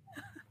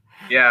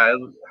 I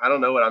don't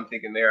know what I'm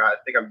thinking there. I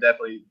think I'm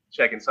definitely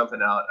checking something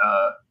out.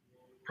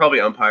 Probably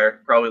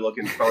umpire. Probably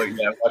watching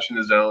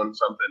the zone,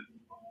 something.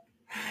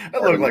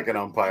 That looked like an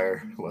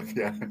umpire look,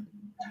 yeah.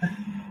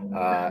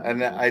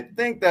 And I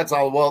think that's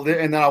all. Well,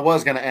 and then I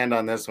was going to end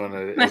on this one,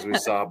 as we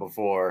saw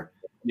before.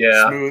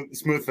 Yeah.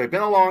 Smooth face.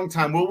 Been a long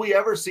time. Will we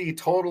ever see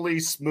totally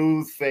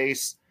smooth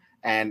face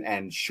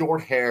and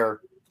short hair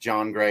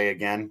John Gray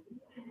again?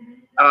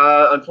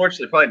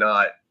 Unfortunately,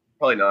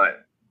 probably not.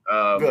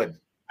 Good.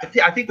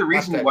 I think the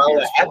reason why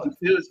that happened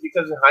too is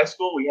because in high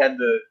school we had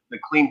the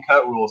clean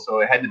cut rule,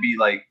 so it had to be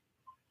like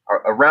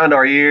around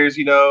our ears,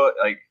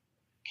 like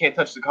can't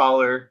touch the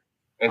collar.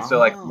 And so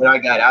like when I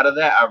got out of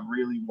that, I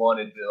really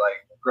wanted to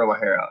like grow my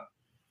hair out.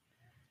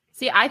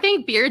 See, I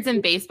think beards in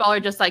baseball are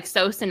just like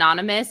so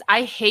synonymous.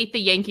 I hate the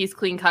Yankees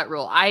clean cut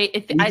rule.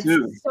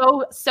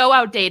 It's so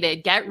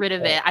outdated. Get rid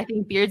of it. I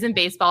think beards in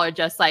baseball are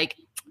just like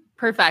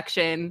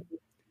perfection.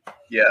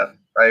 Yeah,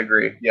 I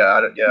agree.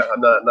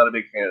 I'm not a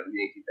big fan of the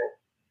Yankee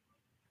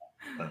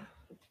thing.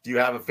 Do you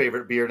have a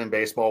favorite beard in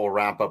baseball? We'll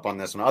wrap up on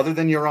this one. Other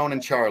than your own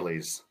and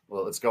Charlie's.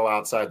 Well, let's go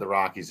outside the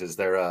Rockies. Is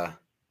there a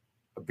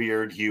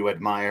beard you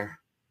admire?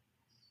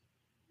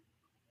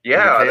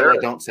 Yeah.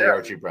 Michaela, don't say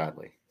Archie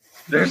Bradley.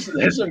 There's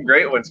some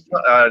great ones.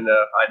 I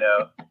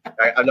know.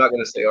 I'm not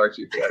going to say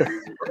Archie for that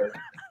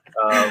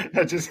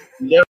reason.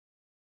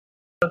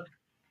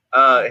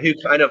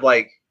 He kind of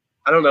like,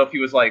 I don't know if he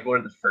was like one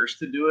of the first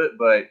to do it,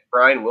 but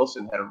Brian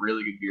Wilson had a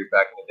really good beard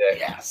back in the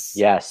day.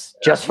 Yes.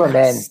 Just for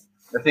men.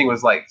 The thing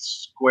was like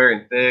square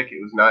and thick.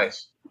 It was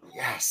nice.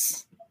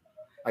 Yes.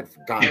 I'd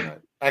forgotten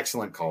it.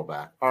 Excellent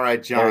callback. All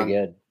right, John. Very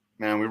good.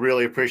 Man, we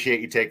really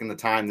appreciate you taking the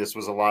time. This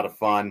was a lot of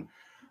fun.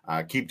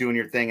 Keep doing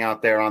your thing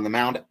out there on the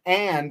mound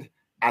and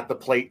at the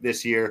plate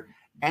this year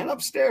and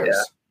upstairs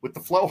with the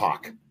Flow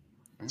Hawk.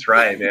 That's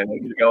right, man.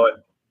 Keep going.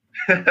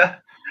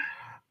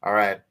 All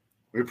right.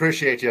 We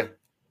appreciate you.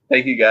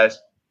 Thank you, guys.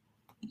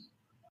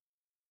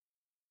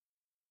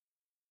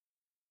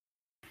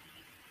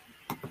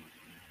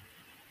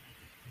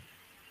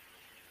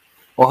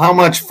 Well, how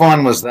much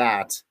fun was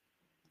that?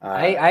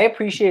 I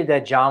appreciated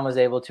that John was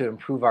able to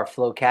improve our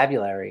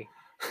vocabulary.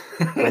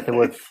 with the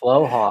word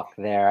Flowhawk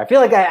there. I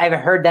feel like I've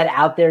heard that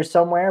out there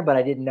somewhere, but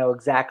I didn't know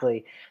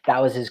exactly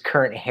that was his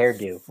current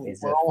hairdo.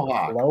 Is a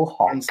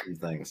Flowhawk. Some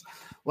things.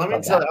 Let me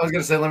tell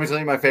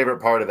you my favorite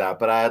part of that,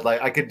 but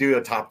I could do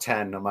a top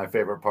 10 of my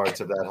favorite parts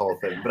of that whole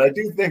thing. But I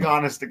do think,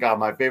 honest to God,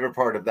 my favorite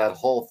part of that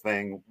whole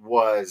thing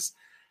was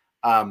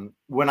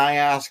when I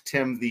asked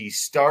him the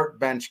start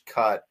bench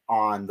cut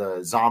on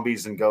the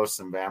Zombies and Ghosts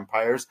and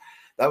Vampires.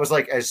 That was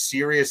like as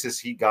serious as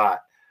he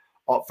got.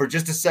 For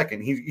just a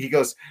second, he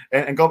goes,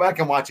 and go back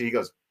and watch it. He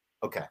goes,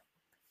 okay.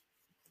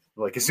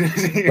 Like as soon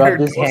as he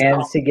rubbed his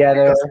hands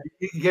together,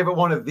 he gave it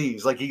one of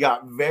these. Like he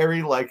got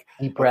very like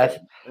deep breath.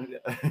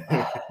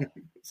 Okay.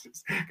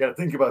 Got to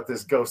think about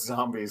this ghost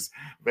zombies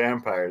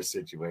vampires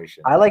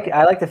situation. I like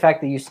the fact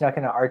that you snuck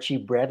in an Archie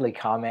Bradley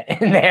comment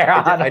in there.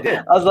 I did.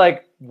 I was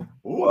like,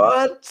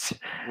 what?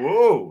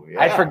 Whoa! Yeah.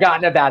 I'd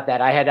forgotten about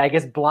that. I had, I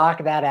guess,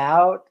 blocked that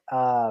out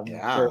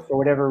for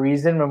whatever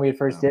reason when we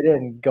first did it,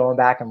 and going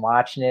back and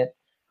watching it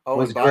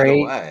was by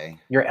great. The way,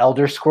 your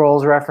Elder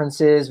Scrolls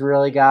references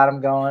really got him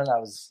going. I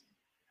was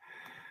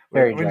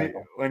very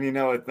enjoyable. When you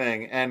know a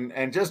thing,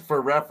 and just for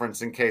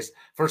reference, in case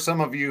for some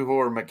of you who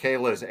are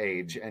Michaela's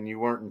age and you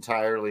weren't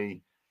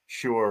entirely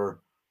sure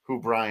who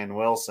Brian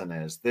Wilson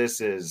is, this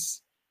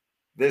is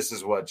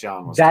what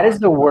John was. That is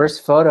the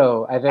worst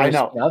photo I've ever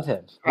seen of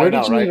him. Where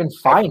did you even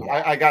find it?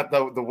 I got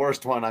the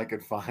worst one I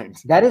could find.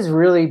 That is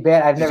really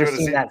bad. I've never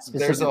seen that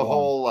specific. There's a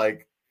whole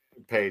like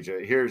page.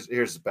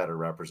 Here's better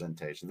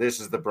representation. This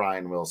is the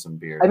Brian Wilson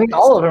beard. I mean,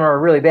 all of them are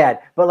really bad,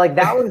 but like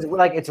that one's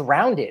like it's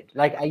rounded.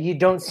 Like you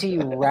don't see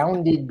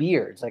rounded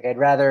beards. Like I'd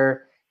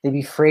rather they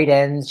be frayed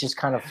ends, just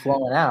kind of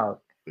flowing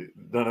out.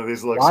 None of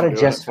these look. A lot of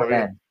just for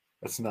men.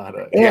 That's not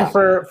a. And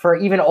for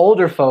even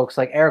older folks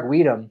like Eric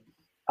Weedham,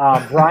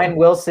 Brian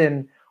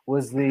Wilson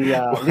was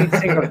the lead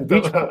singer of the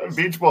Beach Boys.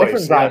 Beach Boys.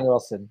 Different Brian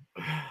Wilson.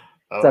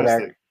 What's up,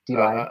 Eric? Do you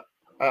mind?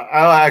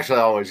 I actually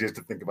always used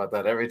to think about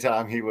that every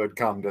time he would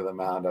come to the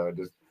mound. I would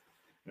just,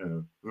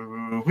 wouldn't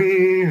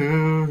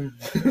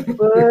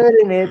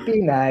it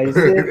be nice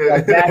if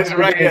like that's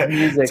right, his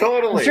music?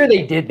 Totally. I'm sure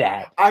they did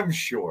that. I'm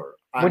sure.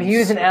 When he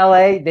was in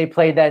LA, they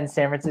played that in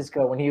San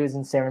Francisco. When he was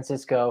in San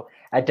Francisco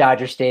at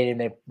Dodger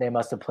Stadium, they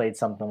must have played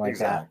something like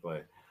that.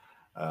 Exactly.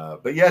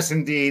 But yes,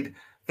 indeed.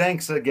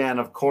 Thanks again,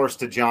 of course,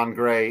 to John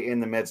Gray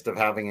in the midst of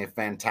having a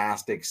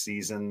fantastic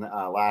season.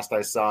 Last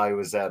I saw, he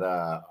was at,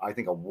 I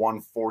think, a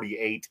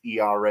 148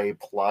 ERA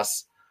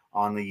plus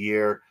on the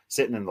year,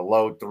 sitting in the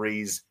low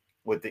threes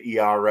with the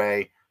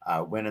ERA,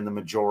 winning the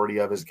majority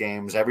of his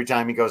games. Every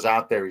time he goes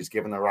out there, he's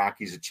giving the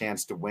Rockies a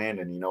chance to win.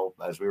 And,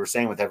 as we were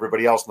saying with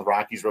everybody else in the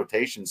Rockies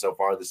rotation so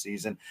far this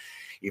season,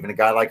 even a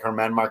guy like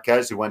Germán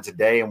Marquez, who went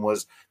today and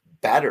was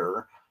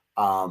better,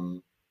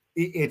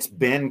 it's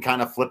been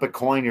kind of flip a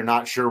coin. You're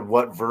not sure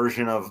what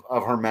version of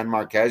Germán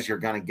Marquez you're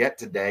going to get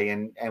today.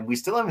 And we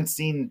still haven't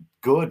seen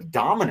good,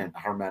 dominant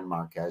Germán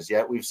Marquez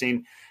yet. We've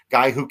seen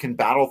guy who can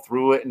battle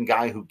through it and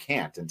guy who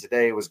can't. And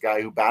today it was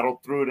guy who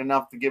battled through it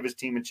enough to give his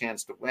team a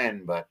chance to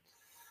win, but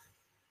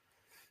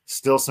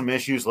still some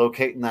issues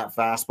locating that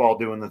fastball,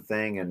 doing the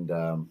thing.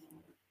 And,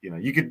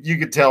 you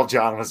could tell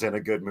John was in a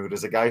good mood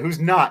as a guy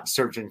who's not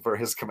searching for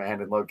his command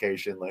and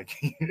location. Like,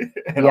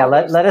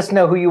 let us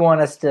know who you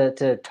want us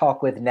to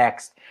talk with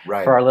next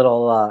for our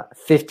little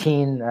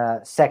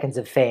 15 seconds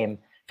of fame,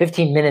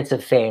 15 minutes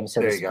of fame. So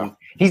there to you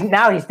speak.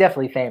 go. He's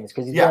definitely famous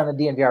because he's been on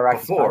the DNVR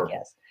Rockies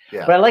podcast.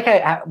 Yeah. But I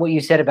like what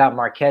you said about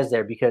Marquez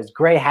there, because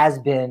Gray has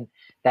been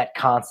that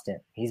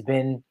constant. He's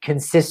been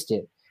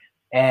consistent,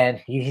 and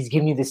he's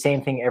giving you the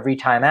same thing every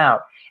time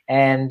out.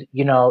 And,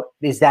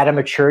 is that a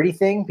maturity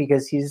thing?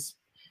 Because he's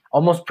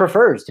almost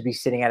prefers to be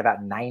sitting at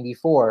about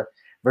 94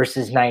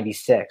 versus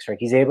 96, right?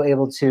 He's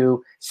able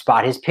to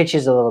spot his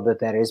pitches a little bit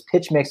better. His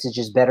pitch mix is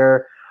just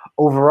better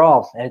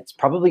overall. And it's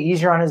probably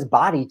easier on his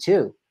body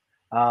too,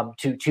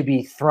 to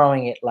be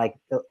throwing it like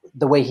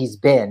the way he's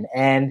been.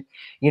 And,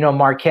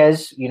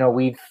 Marquez,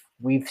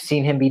 we've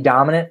seen him be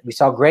dominant. We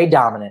saw Gray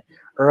dominant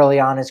early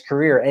on in his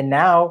career. And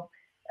now,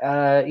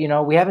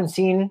 we haven't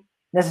seen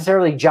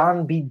necessarily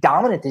John be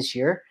dominant this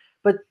year,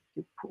 but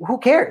who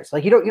cares?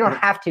 Like you don't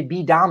have to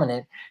be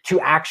dominant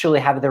to actually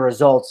have the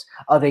results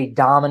of a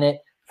dominant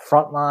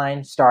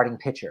frontline starting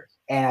pitcher.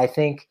 And I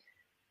think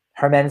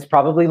Germán's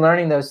probably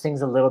learning those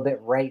things a little bit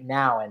right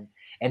now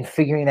and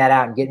figuring that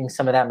out and getting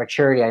some of that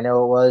maturity. I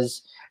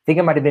think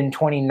it might have been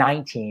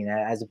 2019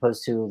 as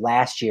opposed to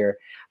last year,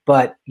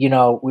 but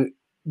we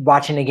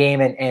watching the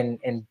game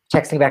and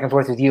texting back and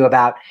forth with you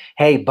about,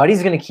 hey,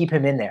 Buddy's going to keep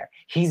him in there.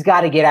 He's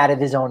got to get out of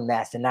his own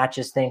mess and not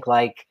just think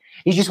like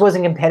he just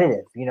wasn't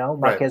competitive.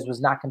 Marquez was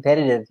not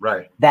competitive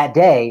that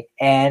day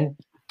and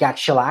got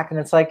shellacked. And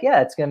it's like,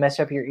 yeah, it's going to mess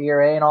up your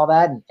ERA and all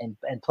that.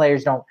 And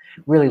players don't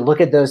really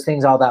look at those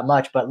things all that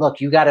much. But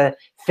look, you got to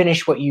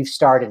finish what you've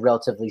started,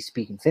 relatively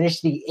speaking.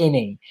 Finish the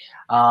inning.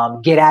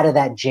 Get out of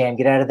that jam.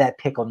 Get out of that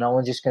pickle. No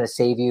one's just going to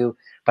save you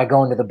by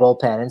going to the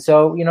bullpen. And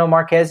so,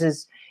 Marquez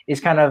is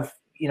kind of,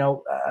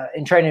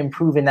 and trying to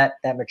improve in that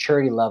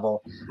maturity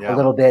level a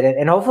little bit.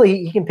 And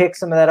hopefully he can pick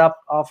some of that up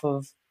off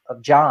of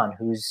John,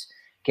 who's,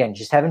 again,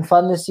 just having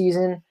fun this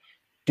season.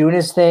 doing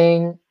his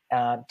thing,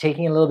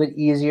 taking it a little bit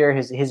easier.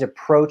 His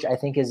approach, I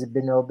think, has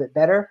been a little bit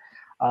better.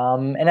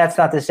 And that's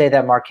not to say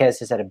that Marquez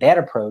has had a bad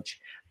approach,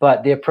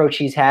 but the approach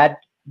he's had,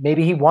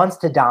 maybe he wants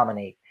to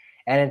dominate.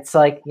 And it's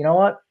like, you know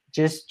what?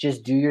 Just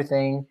do your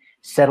thing,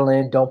 settle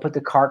in. Don't put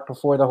the cart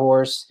before the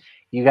horse.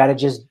 You got to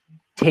just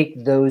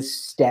take those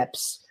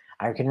steps.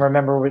 I can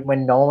remember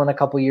when Nolan a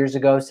couple years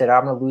ago said,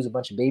 I'm going to lose a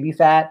bunch of baby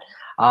fat.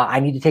 I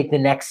need to take the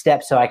next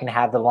step so I can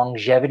have the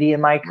longevity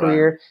in my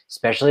career,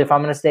 especially if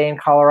I'm going to stay in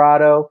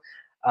Colorado.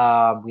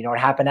 We know what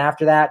happened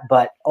after that.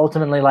 But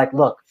ultimately, like,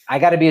 look, I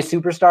got to be a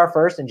superstar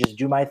first and just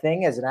do my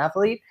thing as an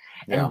athlete.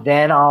 Yeah. And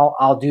then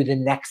I'll do the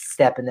next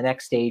step in the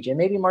next stage. And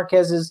maybe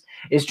Marquez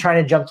is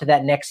trying to jump to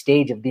that next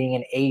stage of being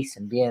an ace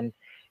and being,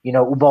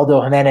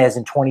 Ubaldo Jimenez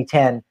in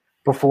 2010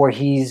 before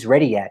he's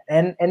ready yet.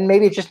 And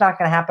maybe it's just not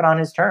going to happen on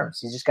his terms.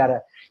 He's just got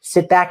to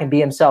sit back and be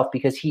himself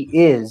because he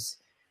is,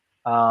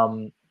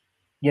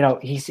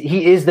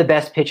 he is the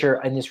best pitcher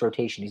in this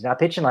rotation. He's not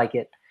pitching like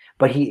it,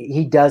 but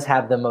he does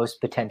have the most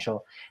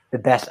potential, the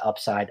best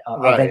upside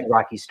of any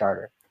Rocky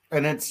starter.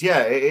 And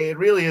it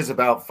really is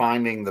about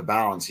finding the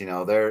balance.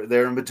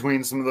 They're in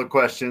between some of the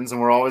questions,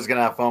 and we're always going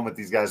to have fun with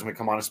these guys when we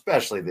come on,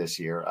 especially this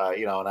year,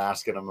 and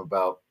asking them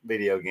about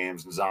video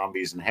games and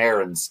zombies and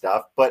hair and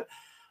stuff. But,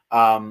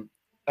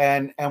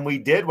 and we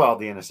did Wild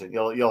the Innocent.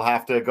 You'll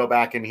have to go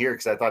back and hear,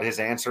 because I thought his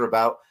answer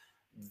about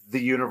the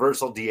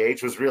universal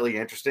DH was really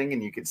interesting,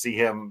 and you could see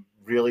him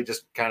really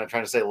just kind of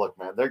trying to say, look,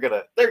 man, they're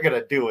gonna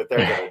do what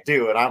they're gonna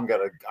do, and I'm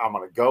gonna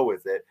go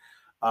with it.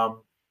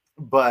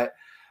 But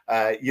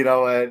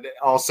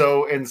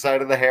also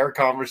inside of the hair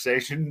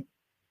conversation,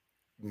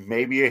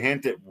 maybe a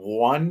hint at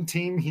one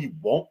team he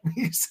won't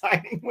be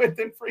signing with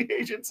in free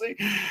agency.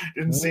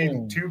 Didn't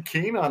seem too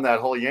keen on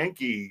that whole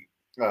Yankee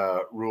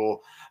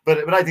rule,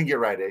 but I think you're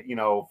right.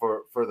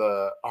 For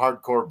the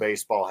hardcore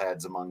baseball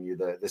heads among you,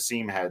 the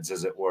seam heads,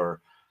 as it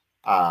were,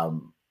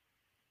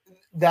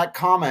 that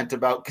comment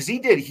about, because he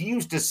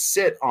used to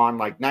sit on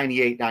like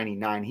 98,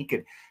 99. He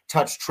could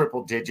touch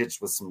triple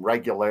digits with some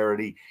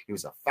regularity. He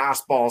was a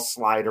fastball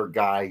slider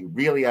guy. He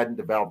really hadn't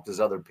developed his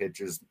other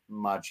pitches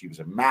much. He was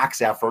a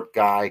max effort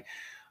guy.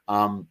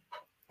 And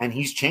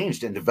he's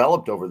changed and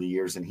developed over the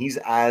years. And he's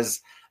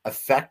as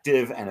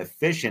effective and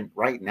efficient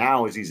right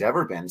now as he's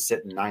ever been,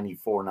 sitting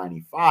 94,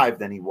 95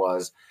 than he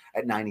was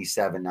at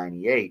 97,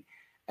 98.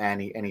 And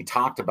he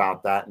talked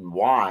about that and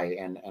why.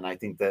 And I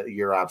think that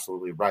you're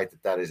absolutely right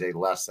that is a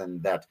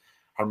lesson that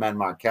Germán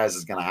Marquez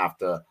is going to have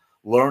to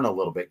learn a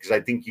little bit, because I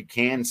think you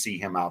can see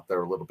him out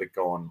there a little bit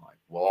going like,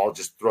 well, I'll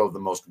just throw the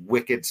most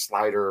wicked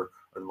slider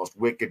or the most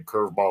wicked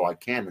curveball I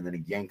can, and then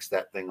he yanks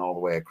that thing all the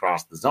way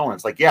across the zone.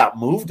 It's like, yeah, it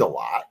moved a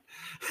lot,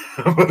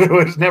 but it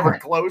was never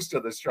close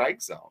to the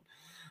strike zone.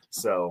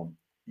 So,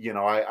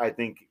 I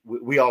think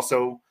we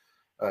also,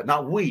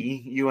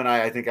 you and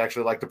I think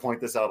actually like to point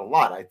this out a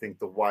lot. I think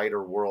the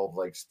wider world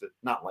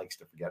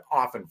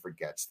often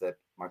forgets that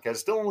Marquez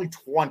is still only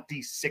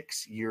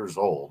 26 years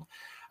old.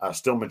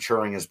 Still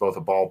maturing as both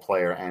a ball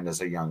player and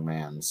as a young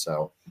man.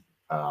 So,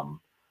 I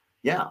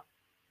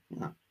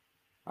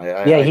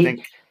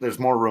think there's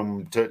more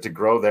room to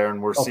grow there,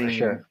 and we're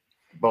seeing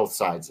both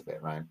sides of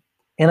it, right?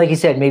 And like you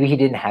said, maybe he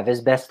didn't have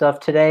his best stuff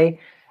today,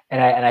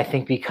 and I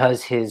think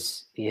because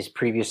his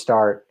previous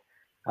start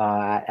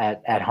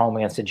at home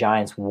against the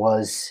Giants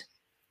was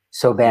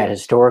so bad,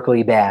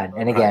 historically bad,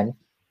 and again,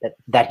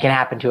 that can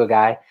happen to a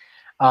guy.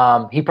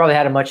 He probably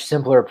had a much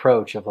simpler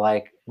approach of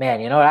like,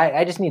 man,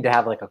 I just need to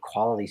have like a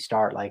quality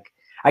start. Like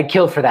I'd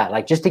kill for that,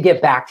 like just to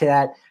get back to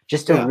that,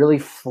 just to really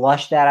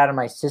flush that out of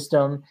my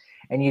system.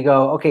 And you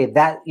go, okay,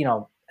 that,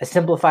 a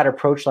simplified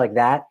approach like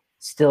that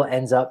still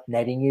ends up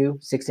netting you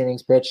 6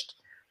 innings pitched,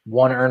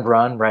 1 earned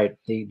run, right?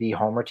 The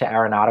homer to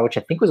Arenado, which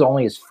I think was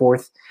only his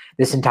 4th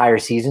this entire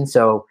season.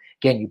 So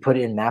again, you put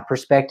it in that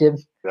perspective,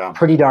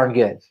 pretty darn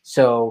good.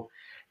 So,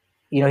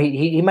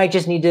 he might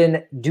just need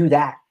to do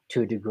that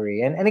to a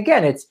degree. And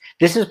again,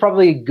 this is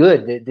probably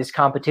good, this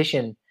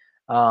competition,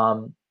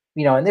 and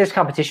there's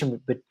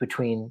competition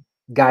between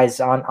guys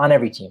on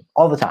every team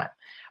all the time.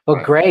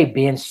 But Gray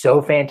being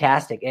so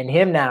fantastic, and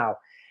him now,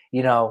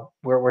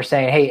 we're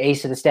saying, hey,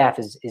 ace of the staff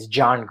is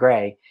John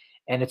Gray,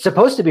 and it's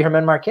supposed to be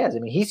Germán Marquez. I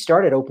mean, he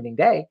started opening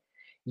day,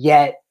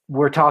 yet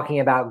we're talking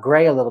about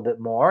Gray a little bit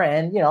more.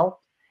 And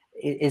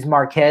is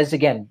Marquez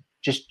again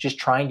just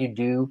trying to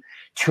do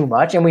too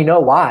much? And we know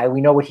why.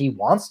 We know what he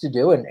wants to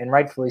do, and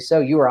rightfully so.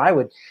 You or I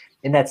would,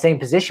 in that same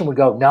position, would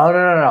go,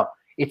 no.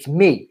 It's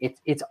me.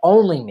 It's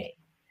only me.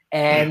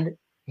 And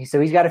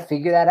so he's got to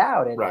figure that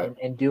out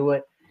and do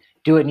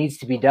what needs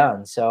to be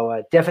done. So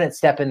a definite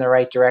step in the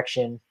right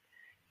direction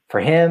for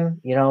him.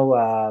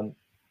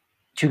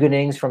 2 good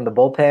innings from the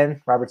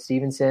bullpen. Robert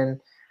Stevenson,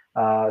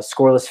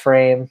 scoreless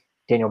frame.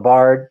 Daniel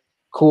Bard,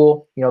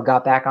 cool.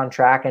 Got back on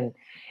track, and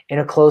in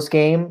a close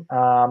game,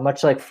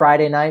 much like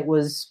Friday night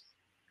was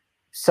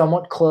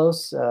somewhat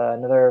close.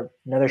 Another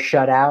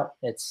shutout.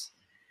 It's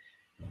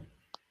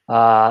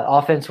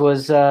offense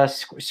was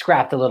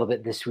scrapped a little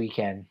bit this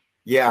weekend.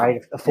 Yeah,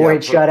 right? A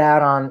 4-hit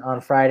shutout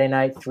on Friday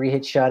night,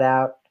 3-hit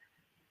shutout.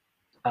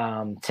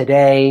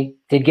 Today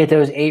did get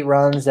those 8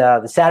 runs.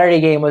 The Saturday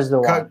game was the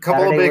one.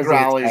 Couple Saturday of big was the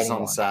rallies exciting on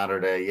one.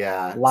 Saturday.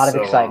 Yeah. A lot of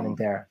excitement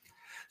there.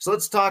 So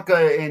let's talk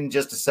in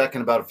just a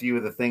second about a few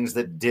of the things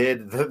that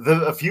did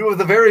a few of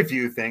the very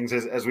few things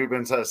as we've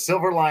been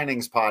Silver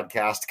Linings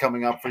podcast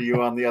coming up for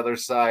you on the other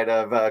side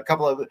of a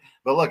couple of.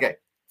 But look, hey,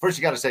 first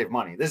you got to save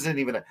money. This isn't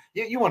even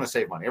you want to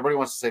save money. Everybody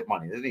wants to save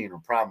money. This isn't even a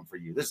problem for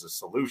you. This is a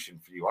solution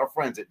for you. Our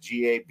friends at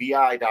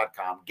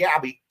GABI.com,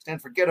 Gabby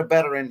stands for Get a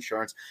Better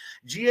Insurance.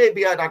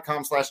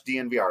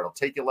 GABI.com/DNVR. It'll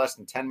take you less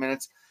than 10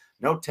 minutes.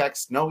 No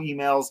texts, no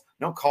emails,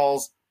 no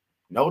calls,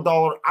 no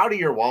dollar out of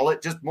your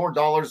wallet, just more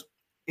dollars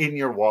in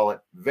your wallet.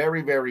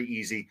 Very, very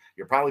easy.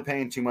 You're probably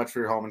paying too much for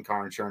your home and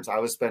car insurance. I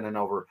was spending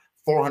over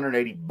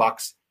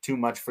 $480 too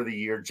much for the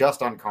year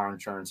just on car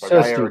insurance. So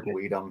Eric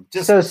Weedham.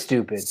 Just so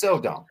stupid. So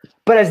dumb.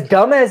 But as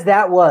dumb as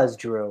that was,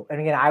 Drew, and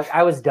again,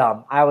 I was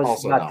dumb. I was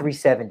also about dumb.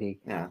 370.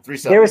 Yeah,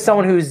 370. There was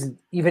someone who's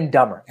even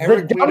dumber.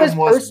 Eric the dumbest Weedham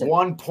was person.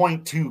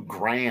 1.2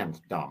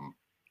 grand dumb.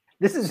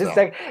 This is this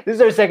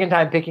is our second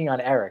time picking on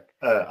Eric.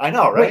 I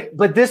know, right?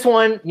 But this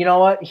one, you know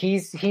what?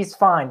 He's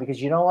fine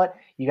because you know what?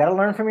 You got to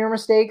learn from your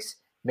mistakes,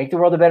 make the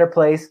world a better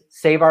place,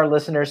 save our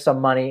listeners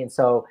some money. And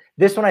so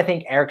this one, I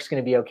think Eric's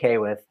going to be okay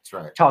with. That's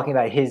right. Talking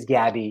about his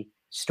Gabby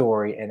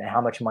story and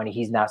how much money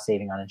he's now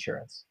saving on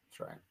insurance. That's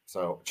right.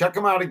 So check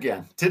them out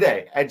again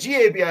today at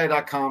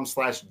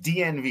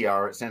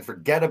GABI.com/DNVR. It stands for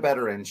Get a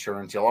Better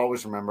Insurance. You'll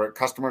always remember it.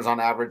 Customers on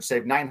average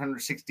save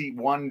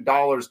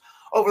 $961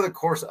 over the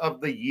course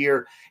of the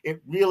year.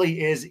 It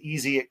really is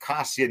easy. It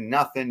costs you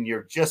nothing.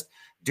 You're just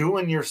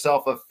doing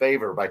yourself a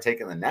favor by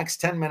taking the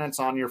next 10 minutes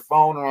on your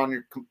phone or on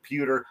your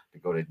computer to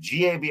go to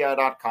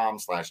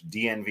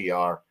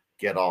GABI.com/DNVR.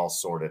 Get all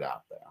sorted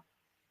out there.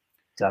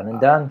 Done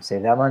and done.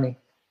 Save that money.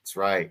 That's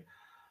right.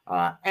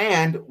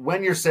 And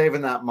when you're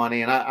saving that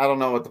money, and I don't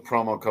know what the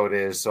promo code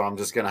is, so I'm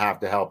just going to have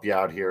to help you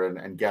out here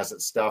and guess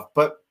at stuff.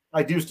 But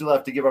I do still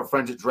have to give our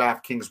friends at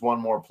DraftKings one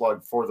more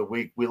plug for the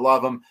week. We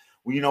love them.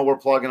 We're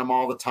plugging them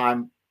all the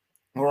time.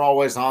 We're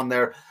always on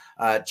there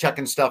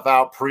checking stuff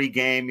out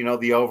pregame,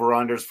 the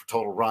over-unders for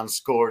total runs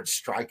scored.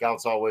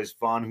 Strikeouts always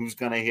fun. Who's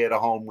going to hit a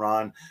home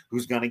run?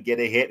 Who's going to get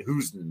a hit?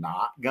 Who's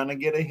not going to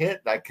get a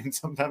hit? That can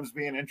sometimes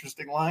be an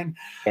interesting line.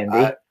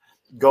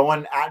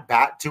 Going at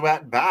bat,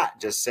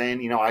 just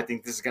saying, I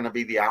think this is going to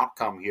be the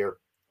outcome here.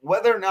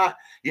 Whether or not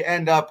you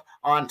end up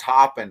on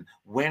top and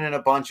winning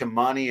a bunch of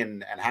money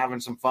and having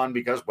some fun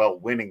because, well,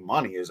 winning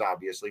money is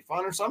obviously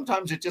fun, or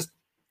sometimes it just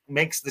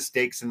makes the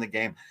stakes in the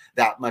game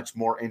that much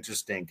more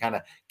interesting, kind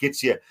of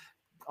gets you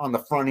on the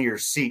front of your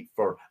seat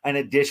for an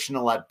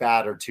additional at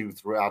bat or two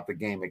throughout the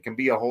game. It can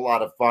be a whole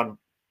lot of fun.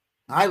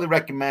 I highly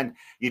recommend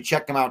you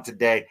check them out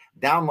today.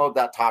 Download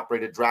that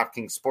top-rated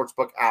DraftKings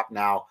Sportsbook app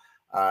now.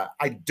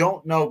 I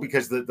don't know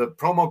because the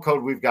promo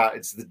code we've got,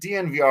 it's the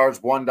DNVR's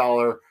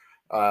 $1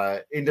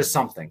 into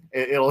something.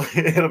 It'll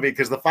be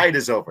because the fight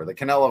is over. The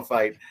Canelo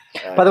fight.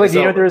 By the way, do you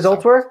know what the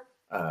results were?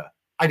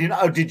 I do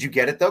not. Oh, did you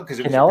get it though? Because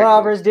Canelo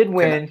Alvarez did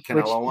win,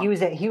 Canelo which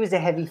he was a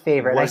heavy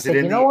favorite. Was it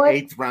in the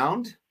 8th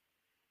round?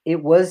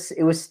 It was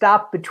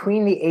stopped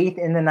between the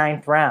 8th and the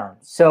 9th round.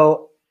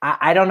 So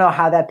I don't know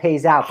how that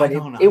pays out, but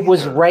it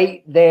was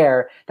right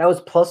there. That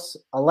was plus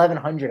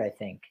 1,100, I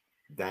think.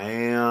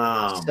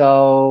 Damn.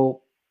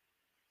 So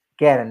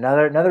again,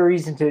 another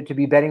reason to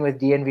be betting with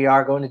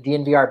DNVR, going to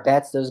DNVR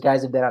bets. Those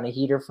guys have been on a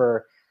heater for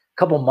a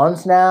couple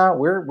months now.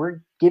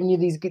 We're giving you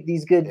these good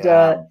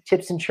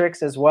tips and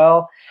tricks as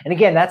well. And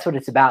again, that's what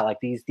it's about. Like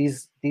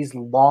these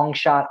long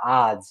shot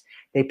odds,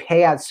 they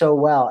pay out so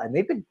well, and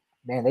they've been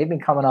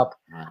coming up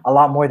a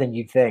lot more than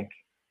you'd think.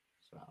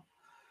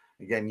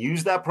 Again,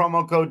 use that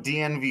promo code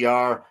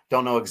DNVR.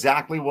 Don't know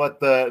exactly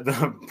what the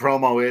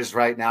promo is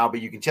right now,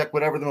 but you can check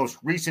whatever the most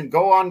recent.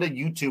 Go on to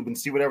YouTube and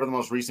see whatever the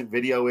most recent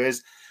video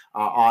is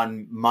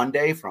on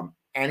Monday from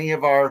any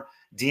of our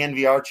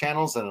DNVR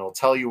channels, and it'll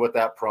tell you what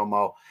that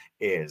promo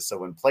is. So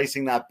when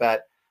placing that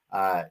bet,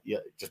 you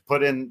just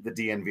put in the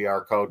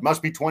DNVR code.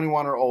 Must be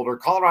 21 or older.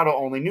 Colorado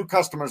only. New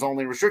customers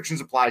only.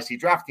 Restrictions apply. See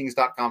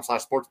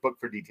DraftKings.com/sportsbook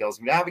for details.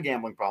 If you have a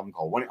gambling problem,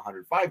 call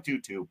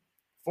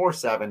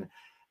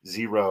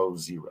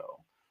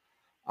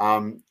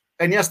 1-800-522-4700.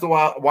 And yes, the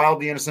Wild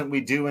the Innocent,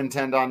 we do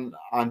intend on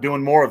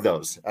doing more of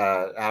those,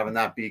 having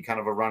that be kind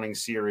of a running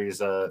series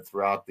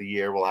throughout the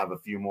year. We'll have a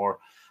few more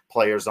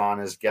players on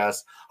as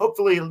guests.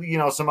 Hopefully,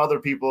 some other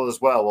people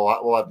as well.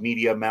 We'll have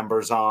media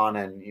members on,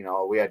 and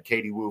we had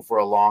Katie Wu for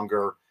a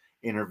longer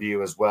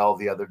interview as well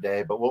the other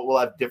day. But we'll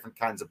have different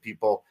kinds of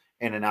people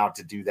in and out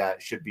to do that.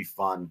 It should be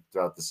fun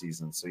throughout the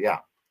season. So yeah,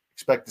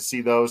 expect to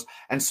see those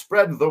and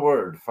spread the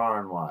word far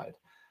and wide.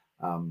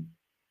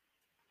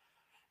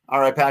 All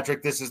right,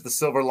 Patrick, this is the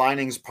Silver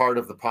Linings part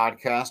of the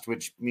podcast,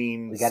 which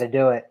means we got to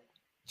do it.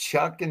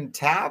 Chuck and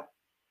Tap.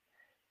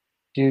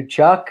 Dude,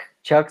 the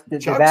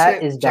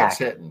bat is back. Chuck's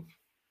hitting.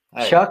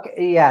 Hey. Chuck,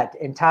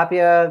 and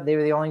Tapia, they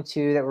were the only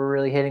two that were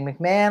really hitting.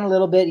 McMahon a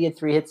little bit. He had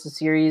 3 hits a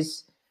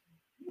series.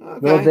 A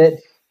little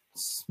bit.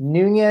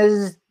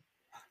 Nunez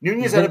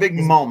had a big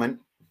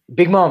moment.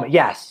 Big moment,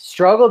 yes.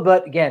 Struggled,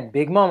 but again,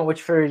 big moment,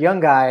 which for a young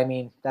guy, I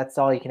mean, that's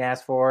all you can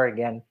ask for.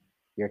 Again,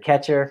 your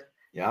catcher.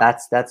 Yeah.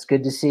 That's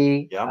good to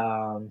see.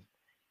 Yeah.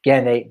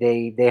 Again,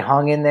 they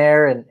hung in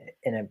there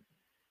in a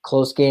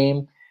close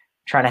game,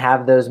 trying to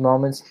have those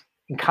moments.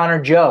 And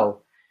Connor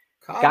Joe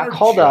got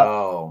called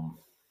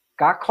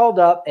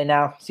up, and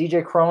now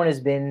CJ Cron has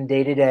been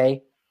day to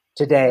day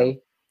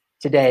today.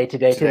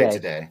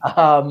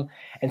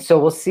 And so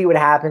we'll see what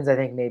happens. I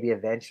think maybe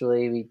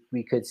eventually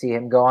we could see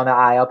him go on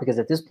the IL, because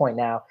at this point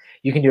now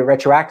you can do it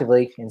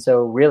retroactively. And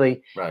so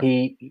really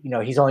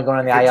he's only going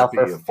on the IL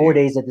for 4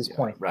 days at this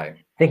point. Right.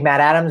 I think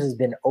Matt Adams has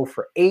been 0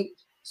 for 8.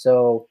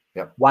 So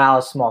while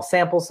a small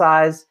sample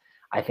size,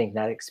 I think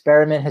that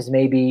experiment has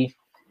maybe,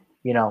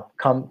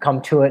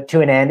 come to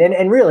an end.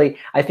 And really,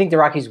 I think the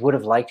Rockies would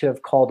have liked to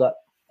have called up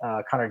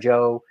Connor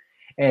Joe,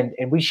 and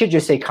we should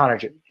just say Connor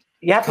Joe.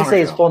 You have to say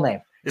his full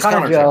name. It's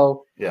Connor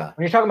Joe. Yeah.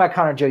 When you're talking about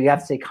Connor Joe, you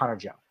have to say Connor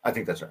Joe. I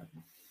think that's right.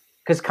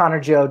 Because Connor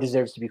Joe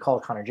deserves to be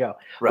called Connor Joe.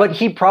 Right.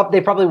 But they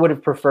probably would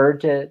have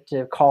preferred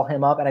to call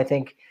him up. And I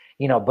think,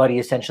 Buddy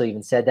essentially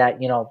even said that,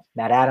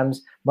 Matt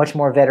Adams, much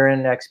more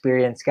veteran,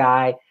 experienced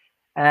guy.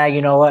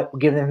 You know what? We'll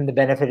give him the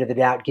benefit of the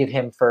doubt. Give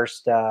him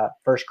first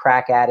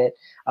crack at it.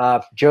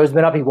 Joe's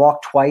been up. He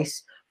walked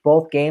twice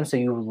both games. So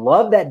you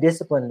love that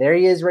discipline. There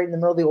he is right in the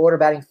middle of the order,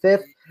 batting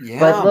 5th. Yeah.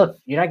 But look,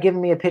 you're not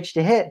giving me a pitch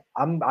to hit.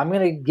 I'm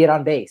going to get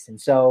on base. And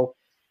so,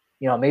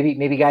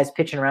 maybe guys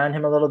pitching around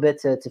him a little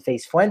bit to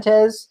face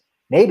Fuentes,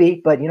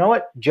 maybe. But you know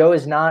what? Joe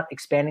is not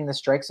expanding the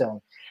strike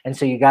zone. And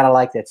so you got to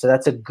like that. So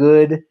that's a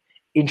good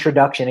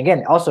introduction.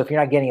 Again, also, if you're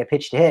not getting a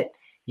pitch to hit,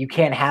 you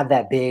can't have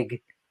that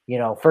big,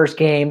 first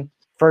game,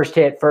 first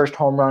hit, first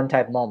home run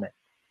type moment.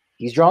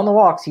 He's drawing the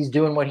walks. He's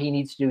doing what he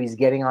needs to do. He's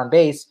getting on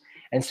base.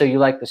 And so you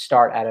like the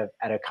start out of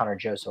Connor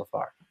Joe so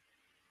far.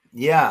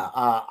 Yeah,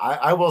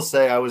 I will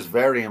say I was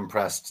very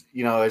impressed.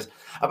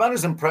 About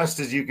as impressed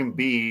as you can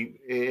be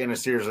in a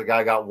series. The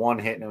guy got one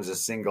hit and it was a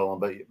single.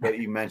 But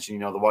you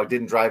mentioned, the walk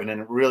didn't drive it in.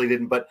 It really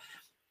didn't. But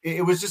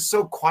it was just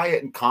so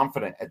quiet and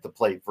confident at the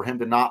plate for him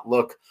to not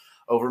look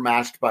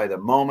overmatched by the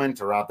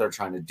moment or out there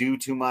trying to do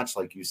too much.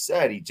 Like you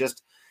said,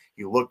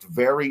 he looked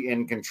very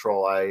in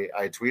control. I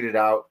tweeted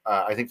out,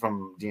 I think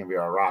from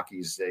DNVR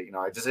Rockies, he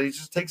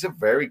just takes a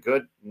very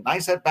good,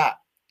 nice at bat.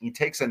 He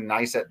takes a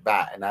nice at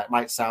bat, and that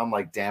might sound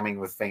like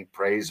damning with faint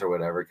praise or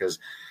whatever, because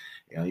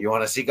you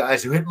want to see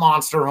guys who hit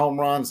monster home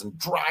runs and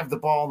drive the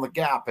ball in the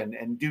gap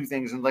and do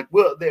things. And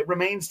it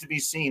remains to be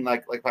seen.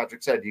 Like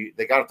Patrick said,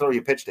 they got to throw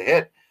you a pitch to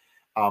hit.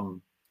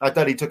 I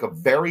thought he took a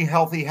very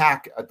healthy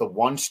hack at the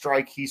one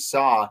strike he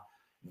saw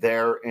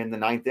there in the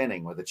 9th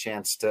inning with a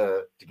chance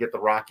to get the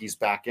Rockies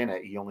back in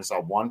it. He only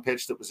saw one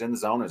pitch that was in the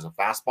zone. It was a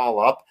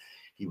fastball up.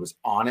 He was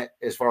on it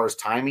as far as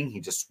timing. He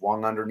just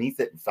swung underneath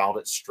it and fouled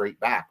it straight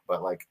back.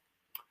 But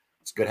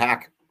it's a good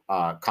hack,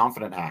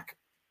 confident hack.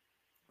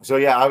 So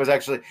yeah, I was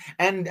actually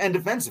and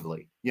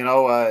defensively,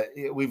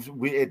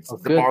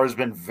 the bar has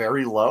been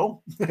very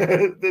low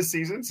this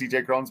season.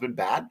 CJ Cron's been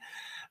bad,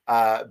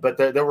 but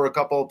there were a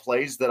couple of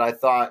plays that I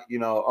thought,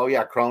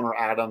 Cron or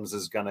Adams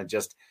is going to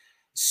just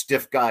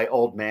stiff guy,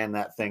 old man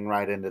that thing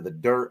right into the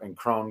dirt, and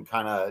Cron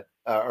Connor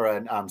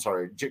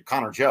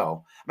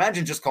Joe.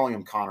 Imagine just calling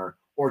him Connor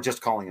or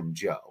just calling him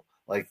Joe.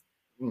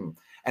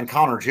 And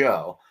Connor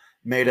Joe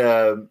made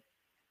a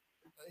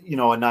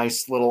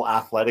nice little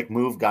athletic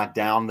move, got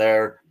down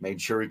there,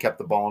 made sure he kept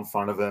the ball in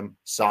front of him,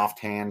 soft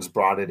hands,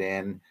 brought it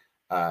in.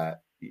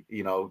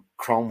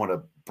 Cron would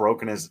have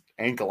broken his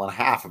ankle in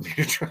half if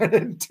he tried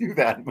to do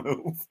that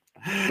move.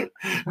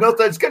 No,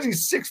 that's because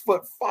he's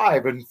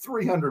 6'5" and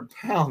 300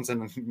 pounds,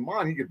 and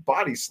he could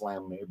body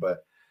slam me,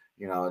 but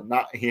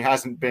he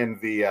hasn't been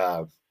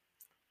the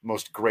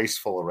most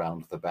graceful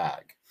around the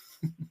bag.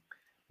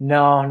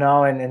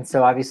 No, and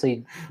so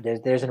obviously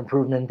there's an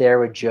improvement there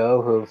with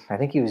Joe, who I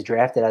think he was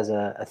drafted as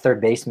a third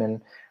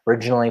baseman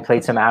originally,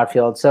 played some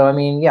outfield. So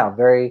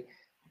very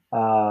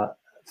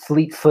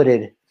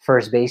fleet-footed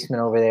first baseman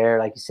over there.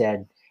 Like you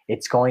said,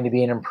 it's going to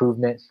be an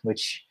improvement,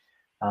 which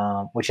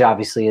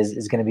obviously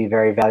is going to be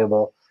very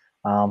valuable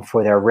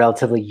for their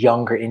relatively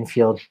younger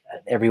infield.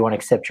 Everyone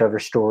except Trevor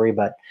Story,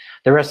 but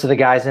the rest of the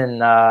guys in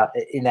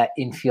that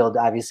infield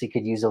obviously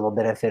could use a little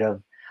benefit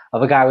of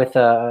a guy with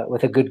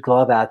a good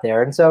glove out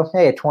there. And so,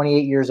 hey, at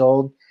 28 years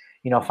old,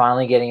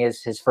 finally getting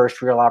his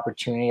first real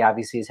opportunity.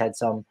 Obviously, he's had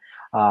some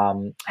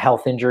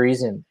health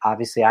injuries and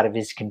obviously out of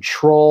his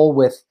control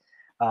with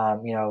a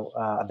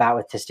bout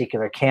with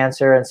testicular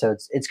cancer. And so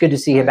it's good to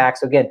see him back.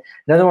 So again,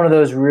 another one of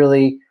those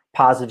really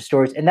positive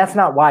stories. And that's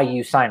not why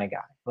you sign a guy.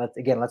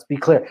 Let's be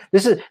clear.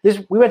 We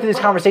went through this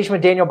conversation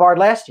with Daniel Bard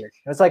last year.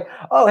 It's like,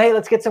 oh, hey,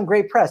 let's get some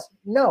great press.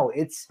 No,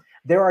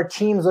 there are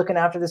teams looking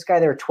after this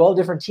guy. There are 12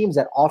 different teams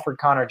that offered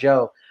Connor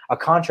Joe a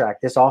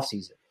contract this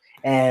offseason.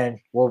 And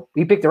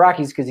we picked the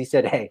Rockies because he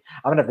said, hey,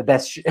 I'm going to have the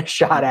best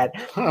shot at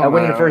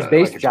winning the first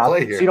base job. So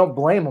you don't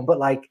blame him. But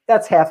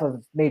that's half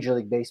of Major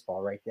League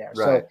Baseball right there.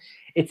 Right. So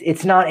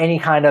it's not any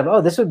kind of, oh,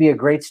 this would be a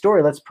great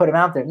story, let's put him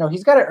out there. No,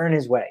 he's got to earn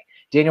his way.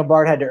 Daniel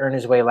Bard had to earn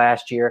his way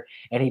last year,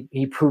 and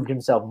he proved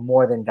himself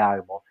more than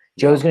valuable.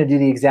 Joe's going to do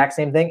the exact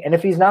same thing. And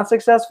if he's not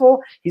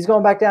successful, he's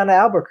going back down to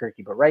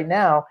Albuquerque. But right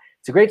now,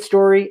 it's a great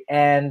story.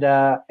 And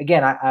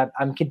again,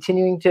 I'm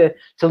continuing to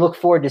look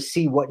forward to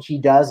see what he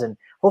does, and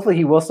hopefully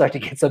he will start to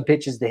get some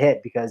pitches to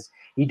hit because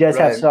he does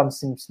have some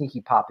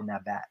sneaky pop in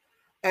that bat.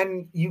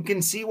 And you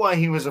can see why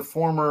he was a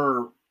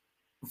former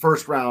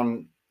first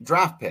round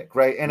draft pick,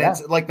 right? And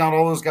it's like not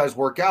all those guys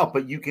work out,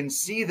 but you can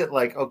see that,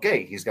 like,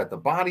 okay, he's got the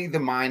body, the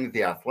mind,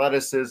 the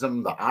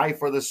athleticism, the eye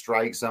for the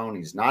strike zone.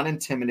 He's not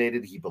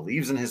intimidated. He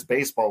believes in his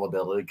baseball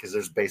ability because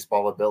there's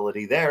baseball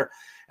ability there.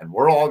 And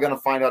we're all going to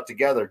find out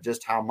together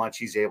just how much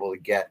he's able to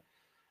get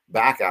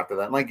back after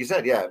that. And like you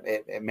said,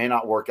 it may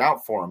not work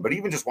out for him, but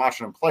even just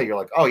watching him play, you're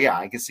like, oh yeah,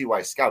 I can see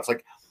why scouts,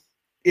 like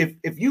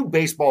if you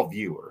baseball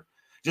viewer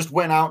just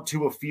went out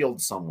to a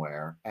field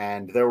somewhere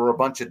and there were a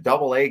bunch of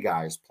AA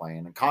guys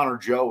playing and Connor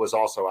Joe was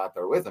also out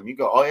there with him, you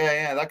go, oh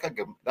yeah, that guy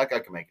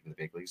can make it to the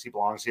big leagues. He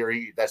belongs here.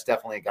 That's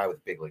definitely a guy with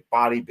a big league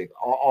body,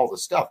 all the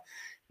stuff.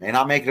 May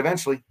not make it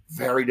eventually.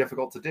 Very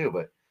difficult to do,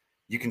 but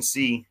you can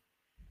see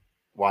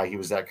why he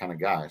was that kind of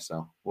guy.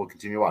 So we'll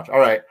continue to watch. All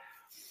right.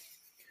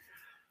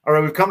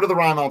 We've come to the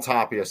Raimel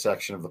Tapia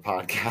section of the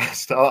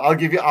podcast.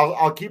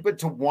 I'll keep it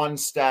to one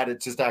stat.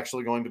 It's just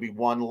actually going to be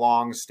one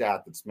long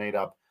stat that's made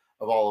up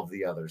of all of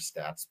the other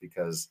stats,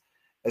 because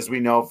as we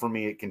know, for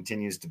me, it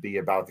continues to be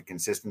about the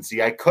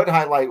consistency. I could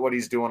highlight what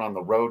he's doing on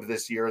the road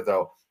this year,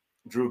 though.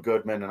 Drew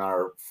Goodman and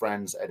our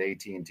friends at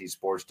AT&T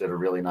Sports did a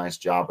really nice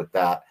job with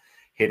that.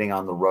 Hitting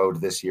on the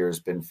road this year has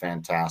been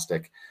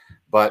fantastic.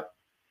 But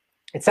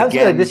it sounds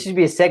like this should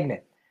be a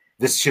segment.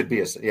 This should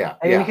be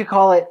We could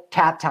call it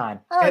tap time.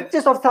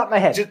 Just off the top of my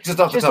head. Just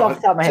off the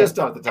top of my head.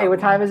 Hey,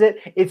 what time is it?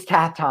 It's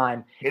tap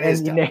time. It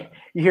is tap time.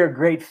 You hear a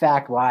great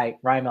fact why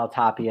Raimel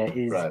Tapia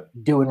is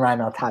doing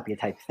Raimel Tapia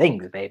type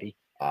things, baby.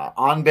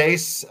 On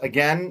base,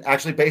 again,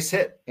 actually base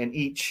hit in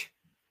each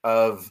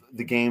of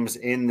the games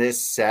in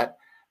this set.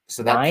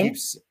 So that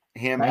keeps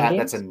him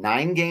that's a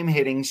 9-game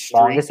hitting streak.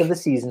 Longest of the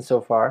season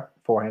so far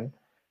for him.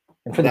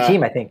 And for the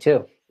team, I think,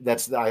 too.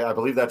 I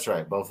believe that's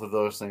right. Both of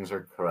those things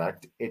are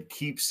correct. It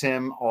keeps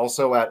him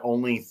also at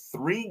only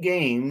 3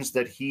 games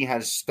that he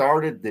has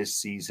started this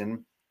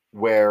season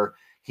where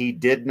he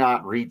did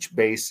not reach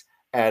base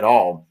at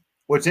all.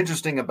 What's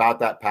interesting about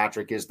that,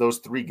 Patrick, is those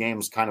 3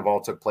 games kind of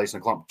all took place in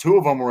a clump. 2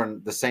 of them were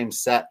in the same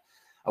set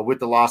with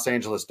the Los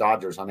Angeles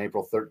Dodgers on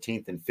April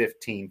 13th and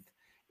 15th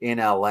in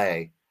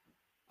LA.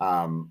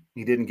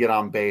 He didn't get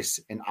on base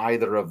in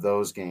either of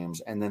those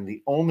games. And then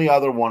the only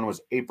other one was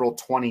April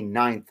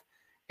 29th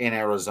in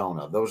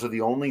Arizona. Those are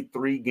the only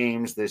 3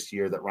 games this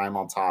year that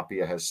Raimel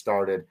Tapia has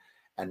started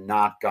and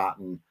not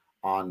gotten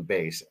on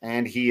base.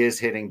 And he is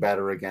hitting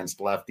better against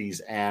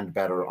lefties and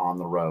better on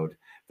the road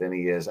than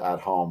he is at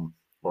home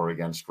or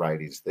against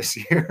righties this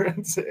year.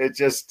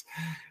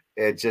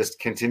 It just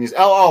continues.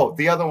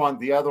 The other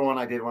one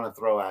I did want to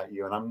throw at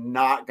you, and I'm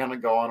not going to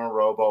go on a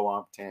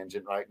robo-ump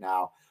tangent right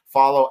now.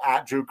 Follow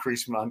at Drew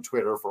Creasman on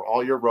Twitter for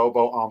all your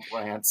robo-ump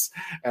rants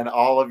and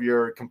all of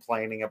your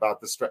complaining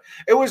about the strike.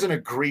 It was an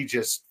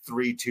egregious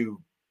 3-2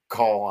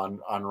 call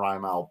on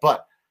Raimel,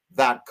 but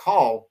that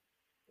call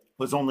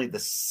was only the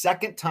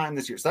second time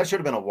this year. So that should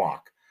have been a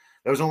walk.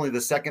 That was only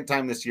the second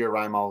time this year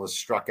Raimel was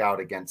struck out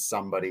against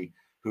somebody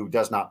who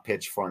does not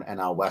pitch for an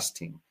NL West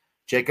team.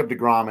 Jacob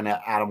deGrom and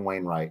Adam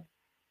Wainwright.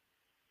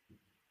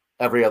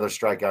 Every other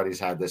strikeout he's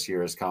had this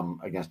year has come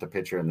against a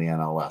pitcher in the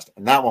NL West.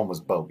 And that one was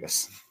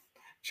bogus.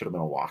 Should have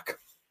been a walk.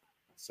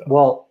 So.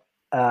 Well,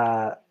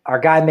 our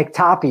guy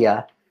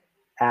McTapia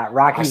at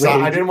Rocky Rage.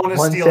 I didn't want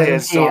to steal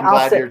his, so I'm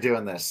glad you're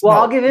doing this. Well,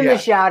 I'll give him a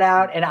shout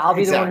out, and I'll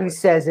be the one who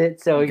says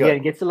it. So again,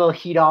 it gets a little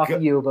heat off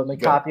you. But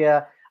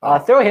McTapia,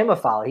 throw him a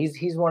follow.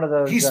 He's one of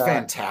those. He's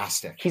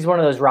fantastic. He's one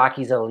of those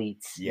Rockies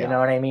elites. You know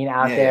what I mean?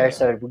 Out there. Yeah.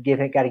 So we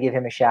got to give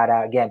him a shout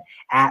out again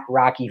at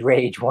Rocky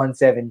Rage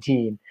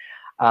 117.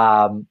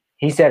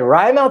 He said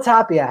Raimel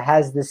Tapia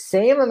has the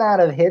same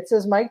amount of hits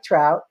as Mike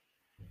Trout.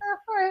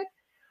 All right.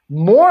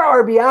 More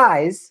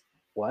RBIs,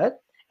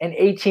 and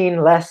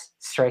 18 less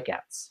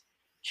strikeouts.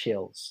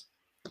 Chills.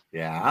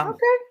 Yeah. Okay.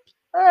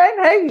 All right.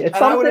 Hey, it's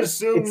something. I would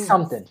assume it's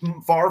something.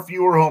 Far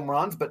fewer home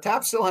runs, but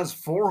Tap still has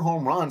 4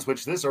 home runs,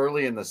 which this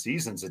early in the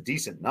season is a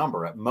decent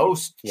number. At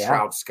most,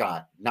 Trout's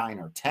got 9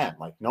 or 10.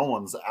 Like no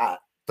one's at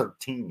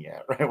 13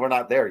 yet, right? We're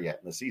not there yet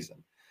in the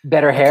season.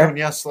 Better hair.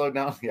 Acuna slowed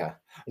down. Yeah.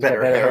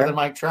 Better hair than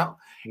Mike Trout.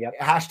 Yep.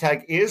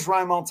 Hashtag is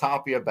Raimel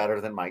Tapia better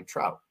than Mike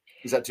Trout?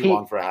 Is that too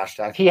long for a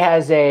hashtag? He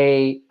has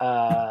a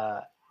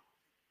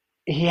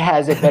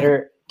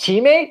better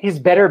teammate. He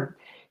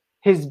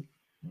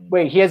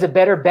has a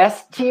better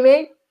best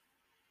teammate.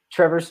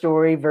 Trevor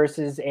Story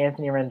versus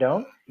Anthony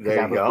Rendon.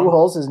 There you go.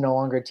 Pujols is no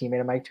longer a teammate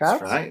of Mike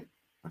Trout.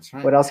 That's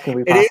right. What else can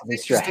we possibly stretch?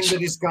 It's stretch? interesting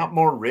that he's got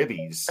more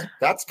ribbies.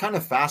 That's kind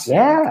of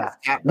fascinating.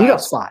 Yeah.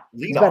 Leadoff slot.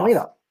 He's got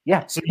leadoff.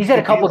 Yeah. So he's had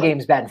a couple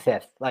games batting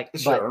 5th.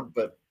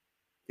 But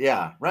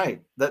yeah,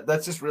 right.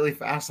 That's just really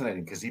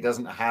fascinating because he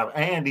doesn't have,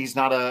 and he's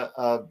not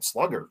a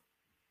slugger.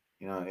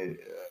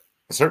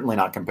 Certainly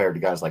not compared to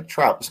guys like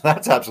Trout. So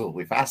that's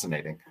absolutely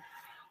fascinating.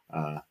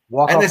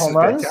 Walk-off home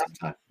runs?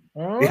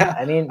 Yeah.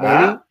 I mean,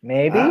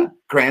 maybe.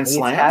 Grand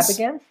slams.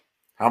 Again?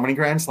 How many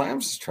grand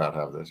slams does Trout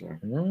have this year?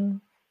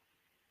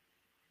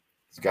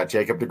 He's got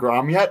Jacob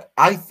deGrom yet?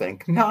 I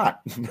think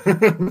not.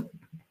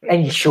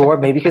 And sure,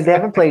 maybe because they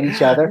haven't played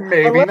each other.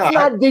 Maybe but let's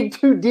not. not dig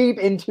too deep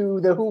into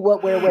the who,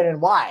 what, where, when,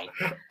 and why.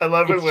 I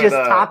love It's it when just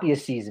Tapia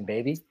season,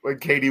 baby. when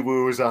Katie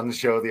Wu was on the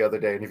show the other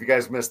day. And if you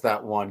guys missed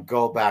that one,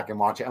 go back and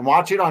watch it. And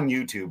watch it on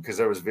YouTube because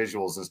there was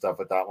visuals and stuff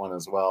with that one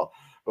as well.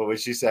 But when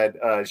she said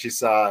she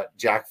saw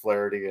Jack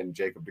Flaherty and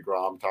Jacob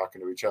deGrom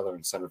talking to each other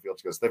in center field,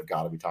 she goes, they've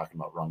got to be talking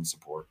about run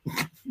support.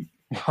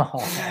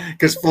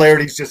 Because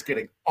Flaherty's just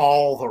getting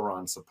all the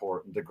run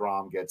support, and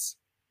deGrom gets,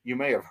 you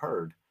may have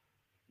heard,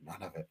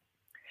 none of it.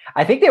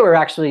 I think they were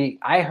actually,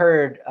 I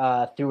heard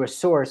through a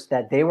source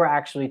that they were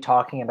actually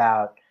talking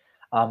about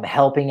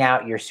helping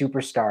out your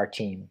superstar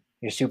team,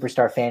 your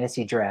superstar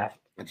fantasy draft.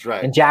 That's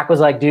right. And Jack was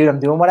like, dude,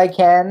 I'm doing what I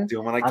can.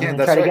 Doing what I I'm can. going to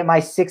That's try to right. get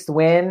my 6th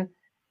win,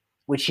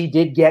 which he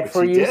did get Which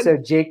for he you. did. So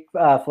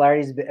Jack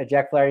Flaherty's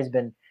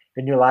been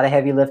doing a lot of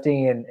heavy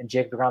lifting, and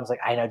Jacob deGrom's like,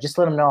 I know, just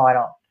let him know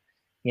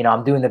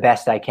I'm doing the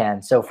best I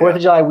can. So 4th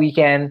of July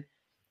weekend,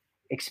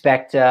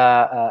 expect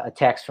a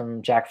text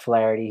from Jack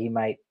Flaherty. He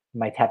might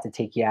have to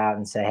take you out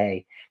and say,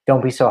 hey,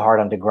 don't be so hard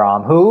on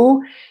deGrom,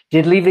 who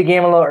did leave the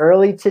game a little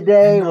early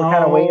today. We're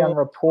kind of waiting on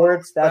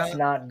reports. That's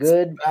not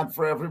good. Bad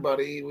for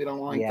everybody. We don't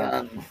like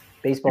that.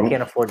 Baseball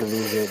can't afford to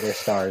lose their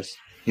stars.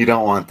 You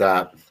don't want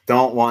that.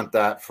 Don't want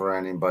that for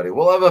anybody.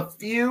 We'll have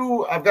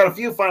I've got a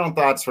few final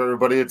thoughts for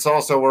everybody. It's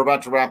also, we're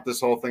about to wrap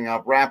this whole thing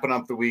up, wrapping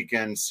up the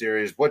weekend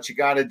series. What you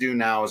got to do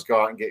now is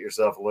go out and get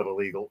yourself a little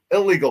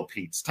illegal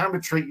Pete's. Time to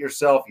treat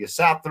yourself. You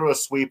sat through a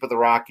sweep of the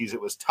Rockies. It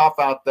was tough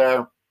out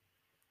there.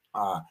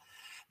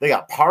 They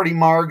got party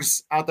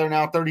margs out there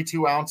now,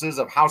 32 ounces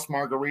of house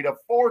margarita,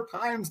 4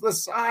 times the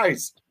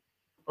size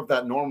of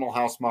that normal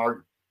house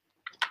marg.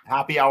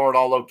 Happy hour at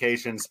all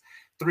locations,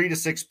 3 to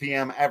 6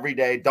 p.m. every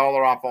day,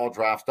 $1 off all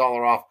drafts,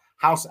 $1 off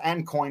house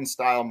and coin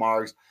style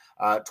margs,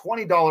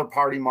 $20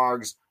 party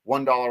margs,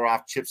 $1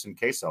 off chips and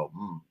queso,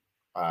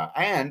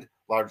 and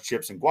large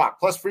chips and guac,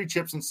 plus free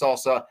chips and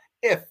salsa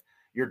if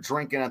you're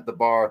drinking at the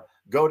bar.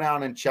 Go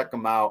down and check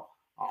them out.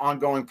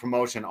 Ongoing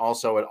promotion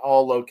also at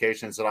all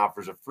locations that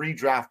offers a free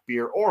draft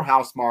beer or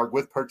house marg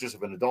with purchase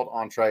of an adult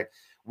entree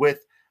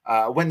with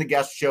when the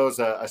guest shows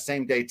a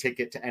same-day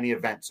ticket to any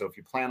event. So if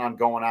you plan on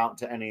going out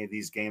to any of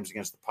these games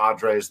against the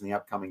Padres in the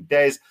upcoming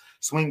days,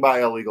 swing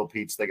by Illegal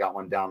Pete's. They got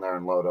one down there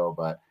in Lodo.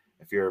 But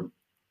if you're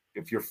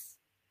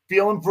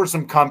feeling for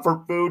some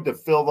comfort food to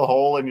fill the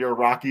hole in your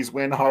Rockies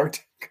win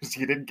heart because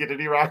you didn't get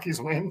any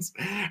Rockies wins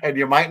and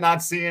you might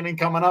not see any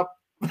coming up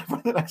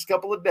for the next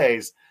couple of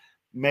days,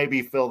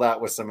 maybe fill that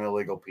with some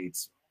Illegal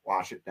Pete's.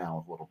 Wash it down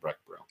with a little Breck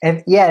Brew.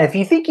 And if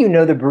you think you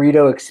know the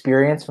burrito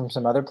experience from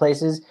some other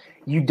places,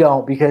 you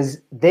don't, because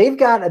they've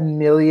got a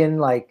million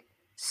like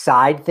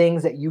side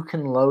things that you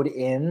can load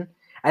in.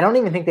 I don't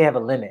even think they have a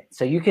limit.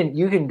 So you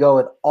can go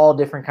with all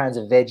different kinds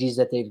of veggies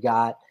that they've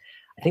got.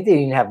 I think they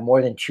even have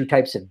more than 2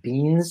 types of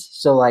beans.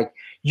 So like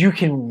you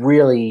can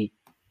really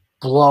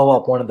blow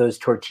up one of those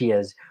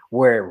tortillas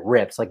where it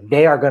rips. Like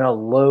they are going to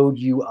load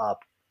you up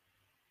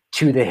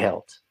to the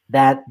hilt.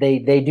 That they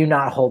do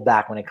not hold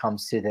back when it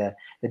comes to the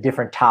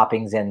different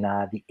toppings and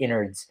the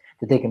innards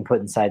that they can put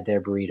inside their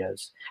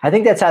burritos. I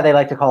think that's how they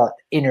like to call it,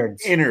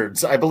 innards.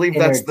 Innards. I believe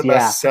that's the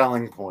best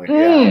selling point.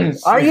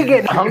 Are you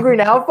getting hungry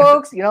now,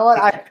 folks? You know what?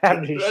 I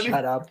have to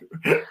shut up.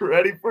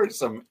 Ready for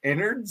some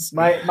innards?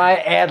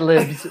 My ad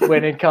libs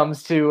when it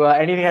comes to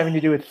anything having to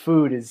do with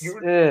food is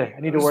I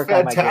need to work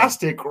on my game.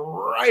 Fantastic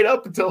right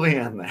up until the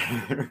end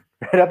there.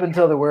 Right up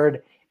until the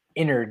word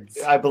innards.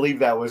 I believe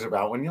that was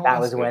about when you. That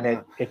was when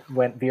it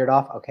went veered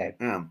off. Okay.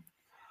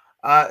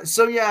 Yeah.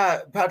 So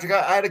Patrick,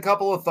 I had a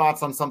couple of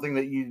thoughts on something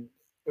that you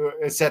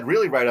said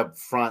really right up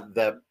front.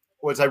 That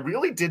was, I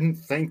really didn't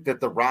think that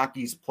the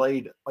Rockies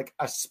played like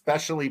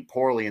especially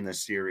poorly in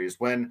this series.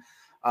 When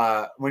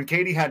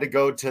Katie had to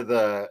go to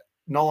the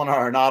Nolan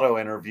Arenado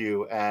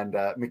interview and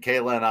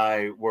Michaela and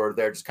I were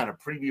there just kind of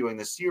previewing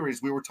the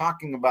series, we were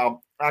talking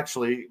about,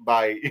 actually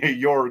by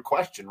your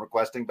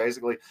requesting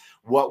basically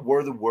what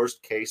were the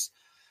worst case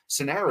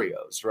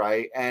scenarios,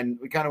 right? And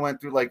we kind of went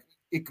through like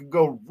it could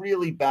go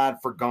really bad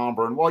for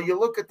Gomber. And while you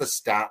look at the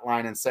stat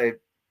line and say,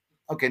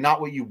 okay,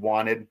 not what you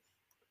wanted,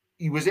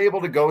 he was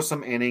able to go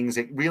some innings.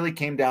 It really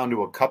came down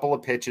to a couple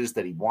of pitches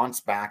that he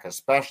wants back,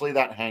 especially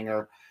that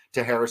hanger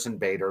to Harrison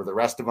Bader. The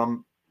rest of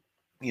them,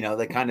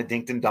 they kind of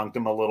dinked and dunked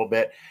him a little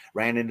bit,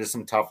 ran into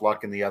some tough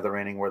luck in the other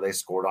inning where they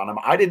scored on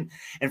him.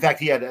 In fact,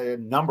 he had a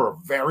number of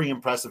very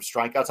impressive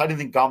strikeouts. I didn't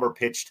think Gomber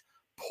pitched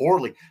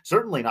poorly,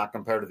 certainly not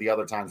compared to the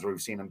other times where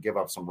we've seen him give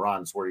up some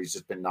runs where he's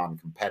just been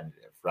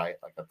non-competitive, right?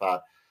 Like I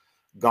thought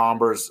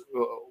Gomber's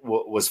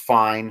was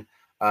fine.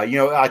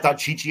 I thought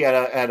Chichi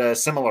had a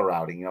similar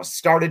outing.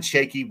 Started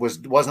shaky,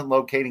 wasn't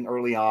locating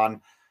early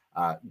on,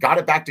 got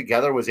it back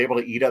together, was able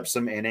to eat up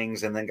some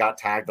innings, and then got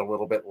tagged a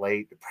little bit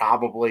late.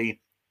 Probably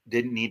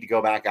didn't need to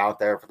go back out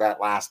there for that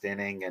last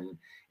inning. And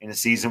in a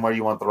season where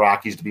you want the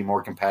Rockies to be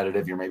more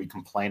competitive, you're maybe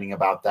complaining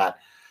about that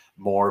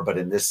more. But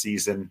in this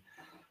season,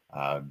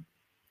 I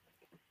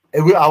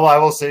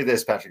will say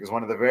this, Patrick, is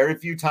one of the very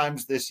few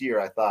times this year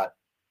I thought,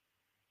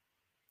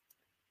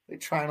 they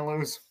trying to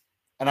lose?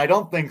 And I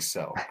don't think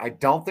so. I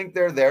don't think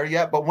they're there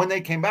yet. But when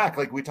they came back,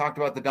 like we talked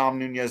about the Dom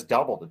Nunez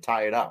double to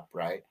tie it up,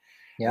 right?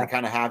 Yeah. And they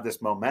kind of have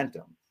this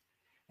momentum.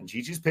 And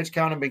Chichi's pitch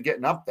count had been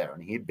getting up there,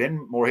 and he'd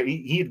been more.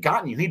 He had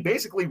gotten you. He'd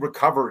basically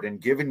recovered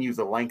and given you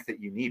the length that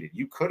you needed.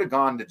 You could have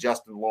gone to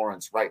Justin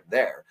Lawrence right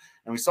there,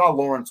 and we saw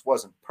Lawrence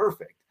wasn't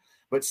perfect,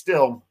 but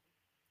still,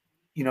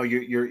 you know,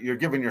 you're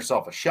giving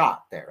yourself a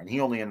shot there. And he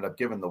only ended up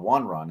giving the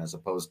 1 run as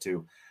opposed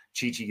to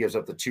Chichi gives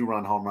up the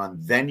 2-run home run.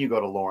 Then you go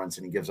to Lawrence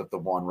and he gives up the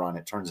 1 run.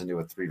 It turns into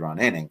a 3-run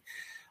inning.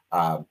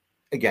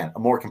 Again, a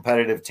more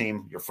competitive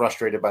team. You're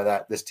frustrated by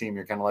that. This team,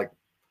 you're kind of like,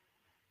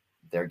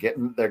 they're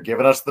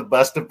giving us the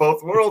best of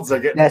both worlds.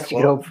 They're getting that's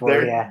you hope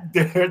for,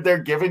 they're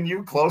giving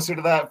you closer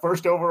to that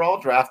first overall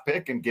draft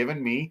pick and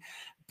giving me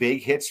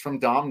big hits from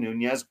Dom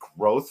Nunez,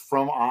 growth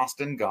from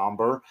Austin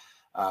Gomber.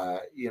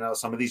 You know,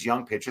 some of these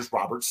young pitchers,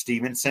 Robert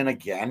Stevenson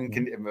again.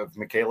 If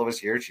Michaela was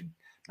here, she'd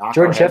knock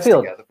Jordan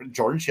Sheffield. Together.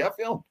 Jordan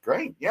Sheffield,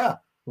 great, yeah,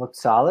 looked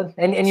solid.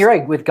 And you're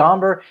right with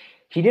Gomber,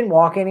 he didn't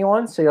walk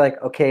anyone, so you're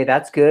like, okay,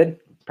 that's good.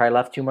 Probably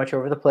left too much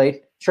over the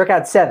plate. Struck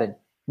out 7,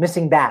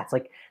 missing bats.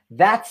 Like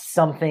that's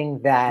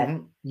something that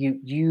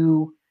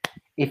you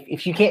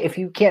if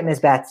you can't miss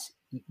bats,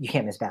 you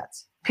can't miss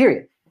bats.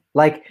 Period.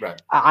 Like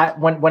right.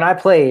 When I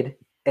played,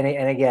 and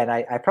again,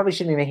 I probably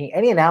shouldn't be making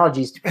any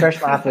analogies to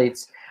professional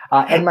athletes.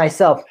 And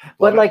myself,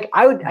 but like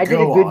I did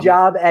a good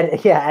job at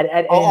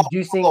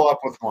inducing follow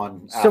up with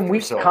one some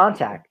weak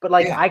contact, but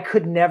like I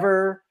could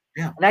never,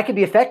 and I could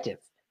be effective,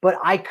 but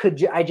I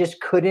just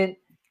couldn't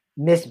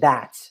miss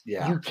bats.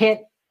 Yeah.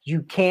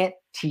 You can't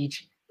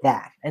teach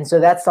that, and so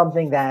that's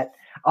something that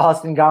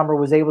Austin Gomber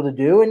was able to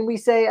do. And we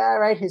say, all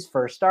right, his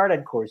first start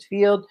at Coors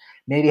Field,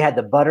 maybe had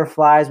the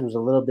butterflies, was a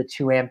little bit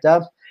too amped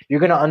up. You're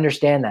going to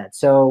understand that.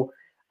 So.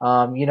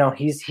 You know,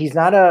 he's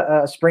not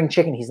a spring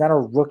chicken. He's not a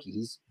rookie.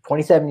 He's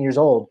 27 years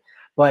old,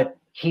 but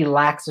he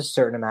lacks a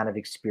certain amount of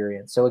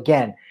experience. So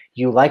again,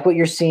 you like what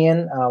you're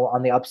seeing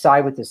on the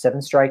upside with the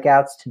 7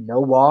 strikeouts to no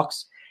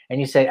walks,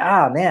 and you say,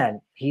 man,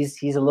 he's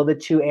a little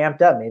bit too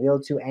amped up, maybe a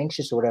little too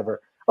anxious or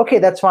whatever. Okay,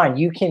 that's fine.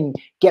 You can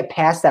get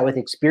past that with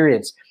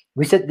experience.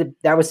 We said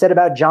that was said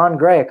about John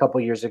Gray a couple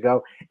years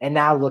ago, and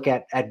now look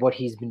at what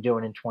he's been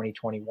doing in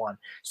 2021.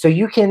 So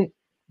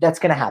that's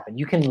going to happen.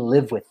 You can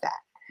live with that.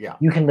 Yeah.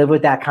 You can live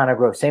with that kind of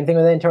growth. Same thing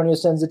with Antonio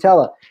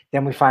Senzatella.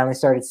 Then we finally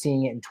started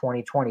seeing it in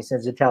 2020.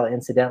 Senzatella,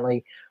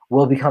 incidentally,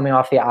 will be coming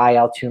off the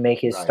IL to make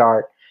his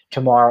start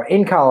tomorrow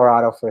in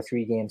Colorado for a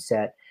 3-game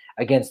set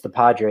against the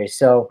Padres.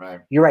 So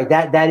you're right.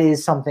 That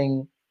is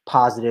something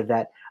positive,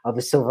 that of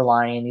a silver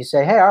lining. You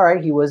say, hey, all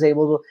right, he was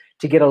able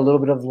to get a little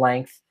bit of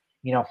length,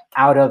 you know,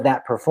 out of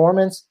that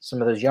performance.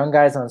 Some of those young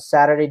guys on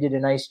Saturday did a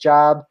nice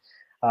job.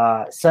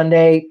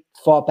 Sunday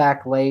fought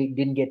back late,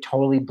 didn't get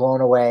totally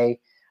blown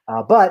away,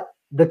 but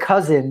the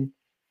cousin,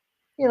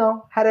 you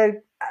know, had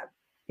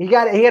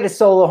a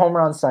solo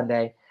homer on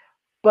Sunday,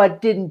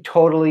 but didn't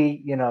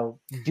totally, you know,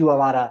 do a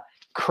lot of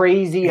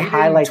crazy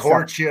highlights.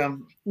 Torch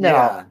him.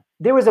 No,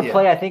 there was a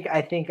play I think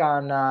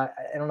on I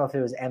don't know if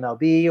it was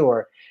MLB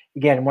or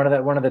again one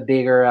of the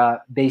bigger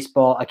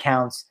baseball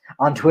accounts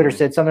on Twitter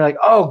said something like,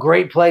 "Oh,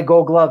 great play,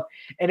 Gold Glove,"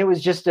 and it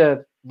was just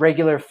a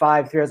regular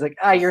 5-3. I was like,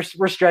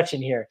 we're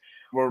stretching here.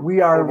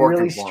 We are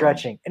really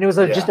stretching, and it was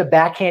just a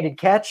backhanded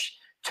catch.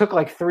 Took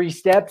like 3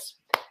 steps.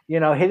 You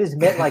know, hit his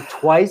mitt like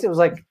twice. It was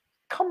like,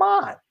 come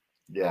on.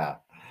 Yeah.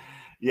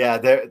 Yeah,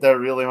 they're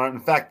really aren't.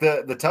 In fact,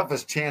 the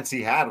toughest chance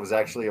he had was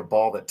actually a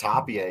ball that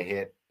Tapia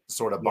hit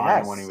sort of by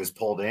him when he was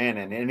pulled in.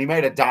 And he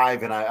made a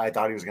dive, and I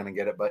thought he was going to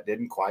get it, but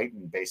didn't quite,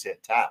 and base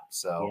hit tap.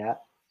 So,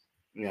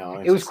 you know.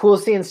 It was cool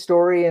seeing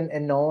Story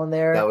and Nolan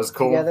there. That was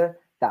cool. Together.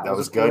 That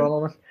was good.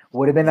 Cool.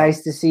 Would have been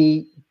nice to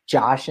see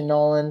Josh and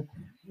Nolan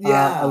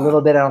a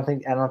little bit. I don't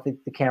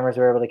think the cameras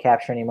were able to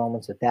capture any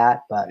moments with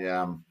that, but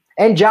yeah.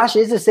 And Josh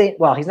is he's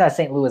not a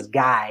St. Louis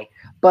guy,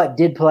 but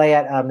did play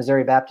at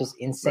Missouri Baptist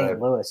in St.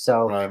 Louis.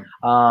 So,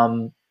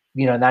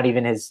 you know, not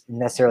even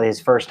necessarily his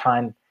first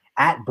time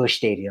at Busch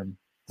Stadium,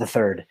 the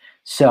third.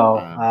 So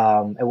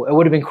it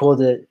would have been cool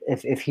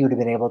if he would have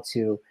been able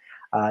to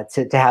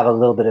have a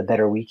little bit of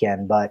better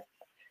weekend. But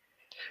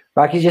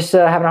Rocky's just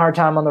having a hard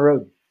time on the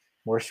road.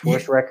 Worst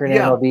record in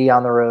MLB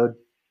on the road.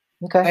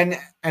 Okay.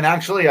 And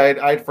actually,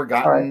 I'd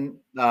forgotten.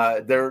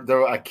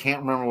 There I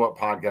can't remember what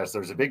podcast.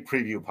 There was a big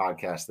preview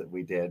podcast that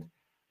we did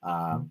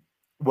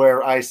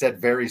where I said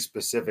very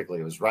specifically,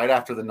 it was right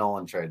after the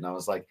Nolan trade, and I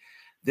was like,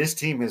 this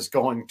team is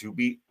going to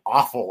be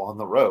awful on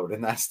the road,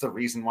 and that's the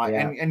reason why.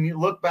 Yeah. And you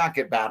look back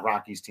at bad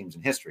Rockies teams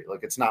in history.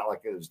 Look, it's not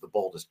like it was the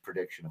boldest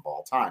prediction of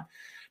all time.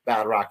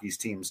 Bad Rockies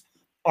teams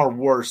are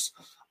worse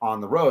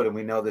on the road, and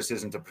we know this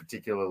isn't a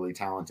particularly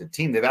talented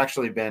team. They've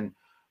actually been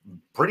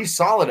pretty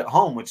solid at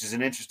home, which is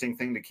an interesting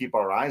thing to keep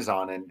our eyes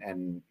on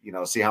and you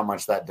know, see how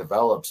much that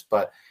develops.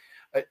 But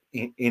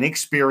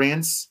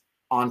inexperience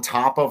on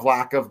top of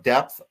lack of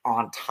depth,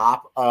 on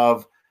top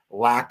of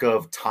lack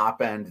of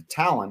top end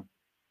talent,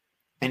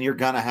 and you're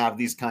going to have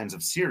these kinds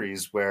of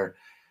series where,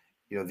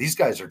 you know, these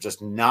guys are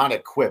just not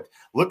equipped.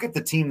 Look at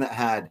the team that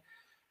had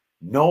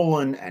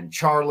Nolan and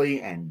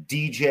Charlie and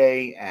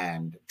DJ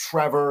and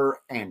Trevor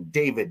and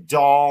David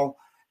Dahl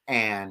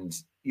and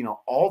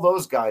all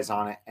those guys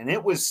on it. And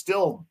it was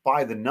still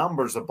by the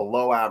numbers of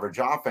below average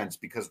offense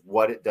because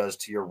what it does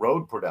to your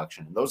road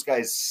production. And those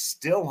guys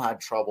still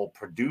had trouble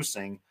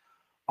producing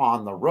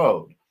on the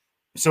road.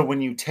 So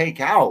when you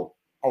take out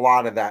a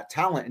lot of that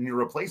talent and you're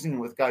replacing it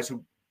with guys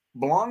who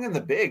belong in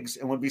the bigs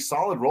and would be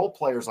solid role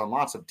players on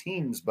lots of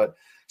teams, but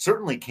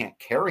certainly can't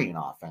carry an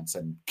offense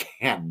and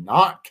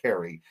cannot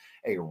carry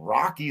a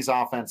Rockies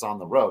offense on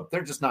the road.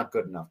 They're just not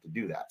good enough to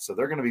do that. So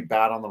they're going to be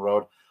bad on the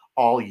road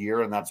all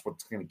year, and that's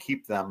what's going to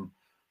keep them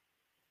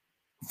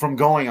from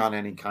going on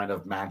any kind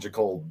of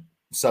magical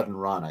sudden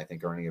run, I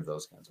think, or any of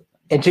those kinds of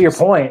things. And to your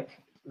point,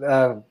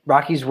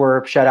 Rockies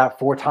were shut out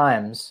 4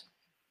 times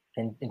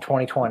in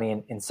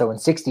 2020, and so in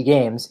 60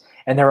 games,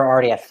 and they're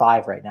already at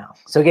 5 right now.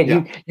 So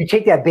again, you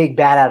take that big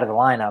bat out of the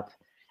lineup.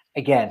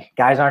 Again,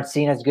 guys aren't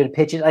seen as good at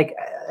pitches. Like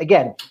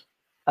again,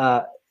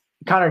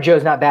 Connor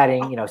Joe's not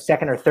batting,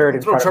 second or third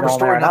in front of Nolan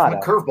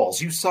Arenado. Curveballs,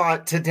 you saw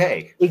it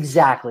today.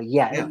 Exactly.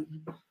 Yeah.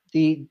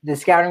 The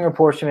scouting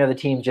reports from the other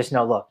teams just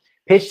know, look,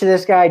 pitch to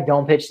this guy,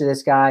 don't pitch to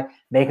this guy,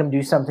 make him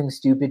do something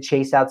stupid,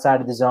 chase outside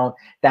of the zone.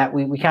 That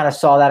we kind of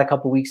saw that a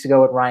couple weeks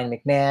ago with Ryan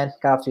McMahon,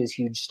 got off to his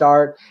huge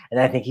start. And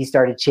I think he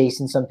started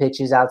chasing some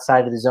pitches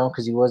outside of the zone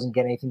because he wasn't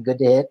getting anything good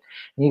to hit.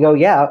 And you go,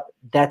 yeah,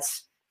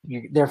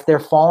 they're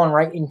falling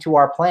right into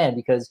our plan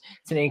because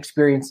it's an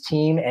inexperienced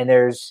team and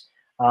there's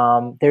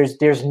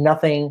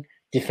nothing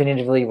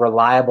definitively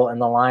reliable in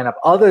the lineup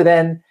other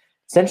than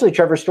essentially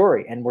Trevor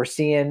Story. And we're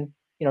seeing,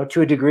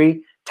 to a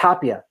degree,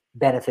 Tapia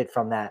benefit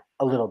from that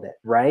a little bit,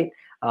 right?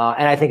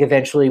 And I think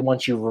eventually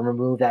once you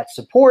remove that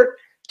support,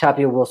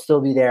 Tapia will still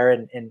be there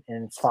and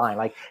it's fine.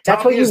 Like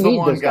that's what you need. The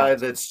one guy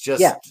that's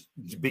just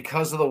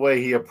because of the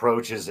way he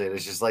approaches it,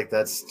 it's just like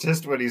that's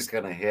just what he's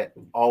gonna hit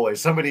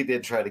always. Somebody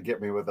did try to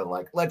get me with it,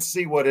 like, let's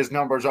see what his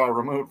numbers are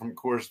removed from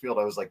Coors Field.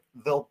 I was like,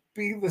 they'll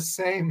be the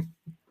same.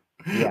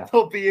 Yeah,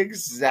 they'll be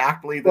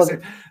exactly the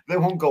same. They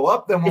won't go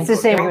up. They won't. It's the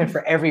same thing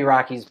for every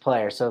Rockies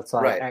player. So it's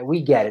like all right,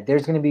 we get it.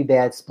 There's going to be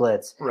bad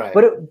splits, right?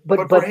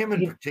 But for him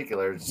in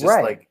particular, it's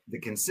just like the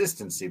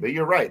consistency. But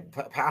you're right.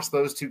 Past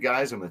those two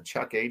guys and with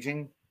Chuck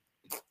aging,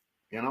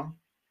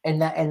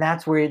 and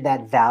that's where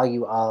that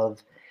value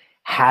of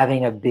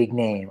having a big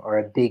name or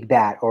a big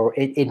bat, or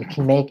it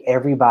can make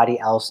everybody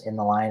else in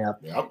the lineup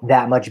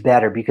that much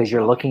better because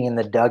you're looking in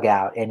the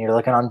dugout and you're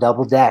looking on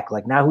double deck.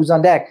 Like now who's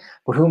on deck,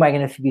 but who am I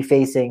going to be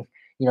facing,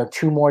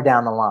 2 more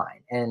down the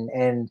line?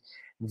 And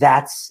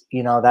that's,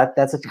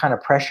 that's a kind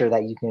of pressure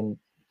that you can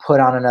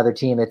put on another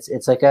team.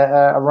 It's like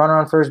a runner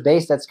on first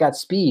base that's got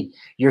speed.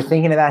 You're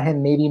thinking about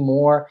him maybe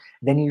more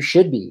than you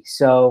should be.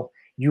 So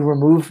you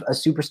remove a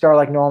superstar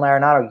like Nolan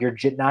Arenado, you're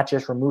not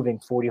just removing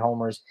 40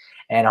 homers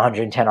and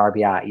 110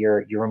 RBI.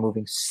 You're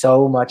removing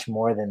so much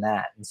more than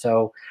that, and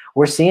so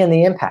we're seeing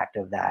the impact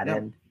of that. Yep.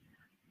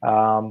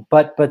 And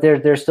but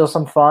there's still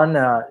some fun.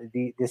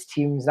 This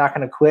team's not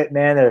going to quit,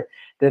 man.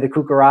 They're the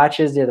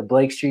Cucarachas. They're the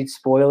Blake Street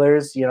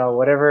Spoilers.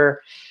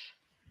 Whatever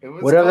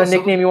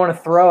nickname you want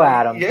to throw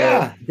at them.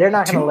 Yeah, they're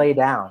not going to lay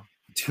down.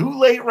 2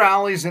 late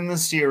rallies in the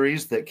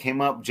series that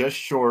came up just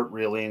short,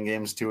 really, in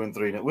games 2 and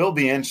 3. And it will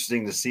be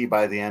interesting to see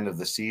by the end of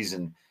the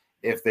season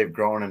if they've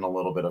grown in a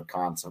little bit of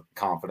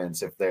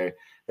confidence, if they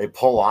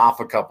pull off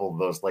a couple of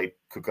those late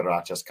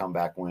Cucarachas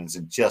comeback wins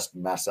and just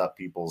mess up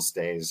people's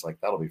days. Like,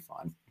 that'll be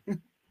fun.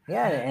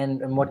 Yeah,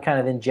 and what kind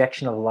of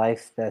injection of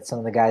life that some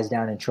of the guys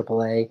down in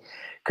AAA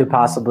could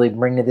possibly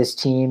bring to this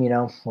team.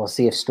 We'll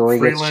see if Story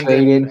gets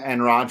traded.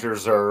 And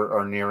Rogers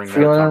are nearing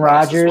Freeland and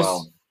Rogers. As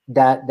well.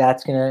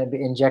 That's going to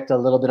inject a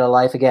little bit of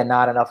life. Again,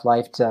 not enough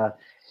life to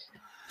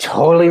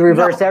totally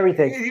reverse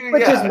everything, but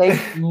just make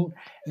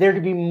there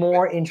to be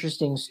more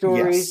interesting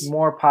stories,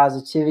 more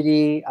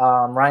positivity.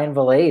 Ryan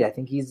Valade, I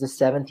think he's the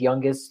 7th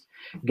youngest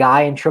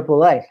guy in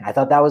AAA. I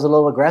thought that was a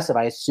little aggressive.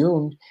 I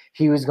assumed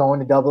he was going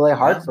to AA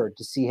Hartford.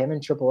 To see him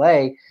in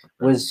AAA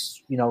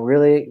was,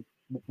 really,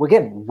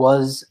 again,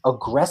 was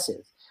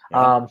aggressive.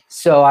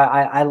 So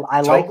I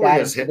like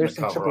that. There's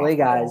some AAA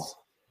guys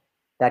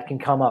that can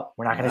come up.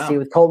 We're not going to see it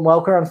with Colton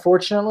Welker,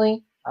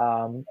 unfortunately.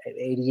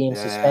 80-game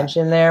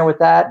suspension there with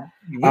that.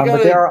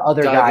 But there are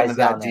other guys into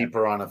down that there.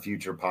 deeper on a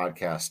future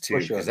podcast too,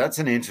 because that's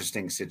an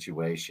interesting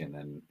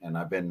situation. And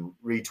I've been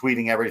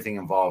retweeting everything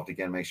involved.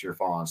 Again, make sure you're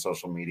following on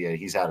social media.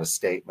 He's had a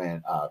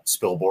statement.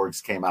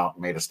 Spielborgs came out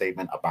and made a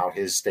statement about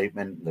his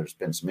statement. There's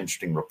been some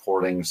interesting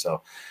reporting.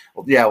 So,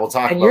 we'll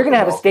talk. And you're going to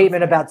have a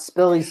statement about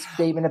Spilly's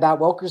statement about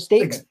Welker's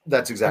statement.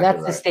 That's exactly right.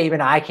 That's the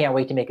statement I can't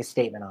wait to make a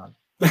statement on.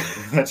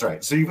 That's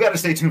right. So you've got to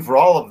stay tuned for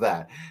all of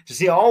that to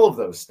see all of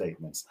those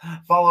statements.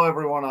 Follow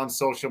everyone on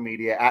social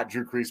media at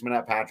Drew Creasman,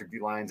 at Patrick D.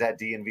 Lyons, at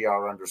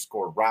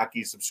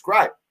DNVR_Rocky.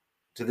 Subscribe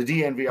to the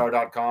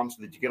DNVR.com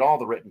so that you get all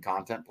the written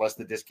content, plus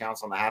the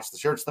discounts on the hats, the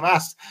shirts, the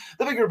masks,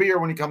 the bigger beer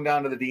when you come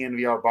down to the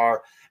DNVR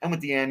bar, and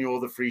with the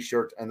annual, the free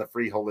shirt and the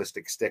free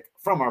holistic stick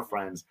from our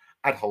friends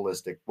at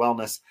Holistic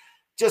Wellness.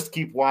 Just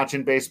keep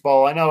watching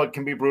baseball. I know it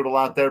can be brutal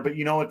out there, but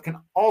it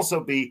can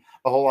also be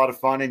a whole lot of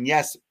fun. And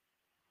yes,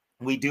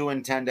 We do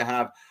intend to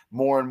have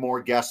more and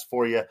more guests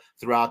for you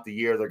throughout the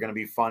year. They're going to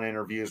be fun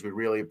interviews. We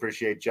really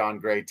appreciate John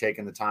Gray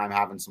taking the time,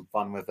 having some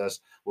fun with us.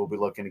 We'll be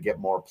looking to get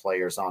more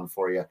players on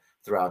for you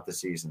throughout the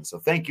season. So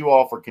thank you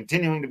all for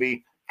continuing to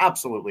be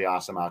absolutely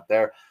awesome out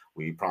there.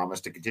 We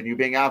promise to continue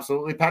being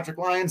absolutely Patrick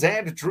Lyons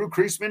and Drew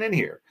Creasman in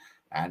here.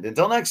 And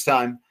until next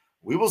time,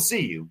 we will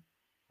see you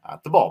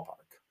at the ballpark.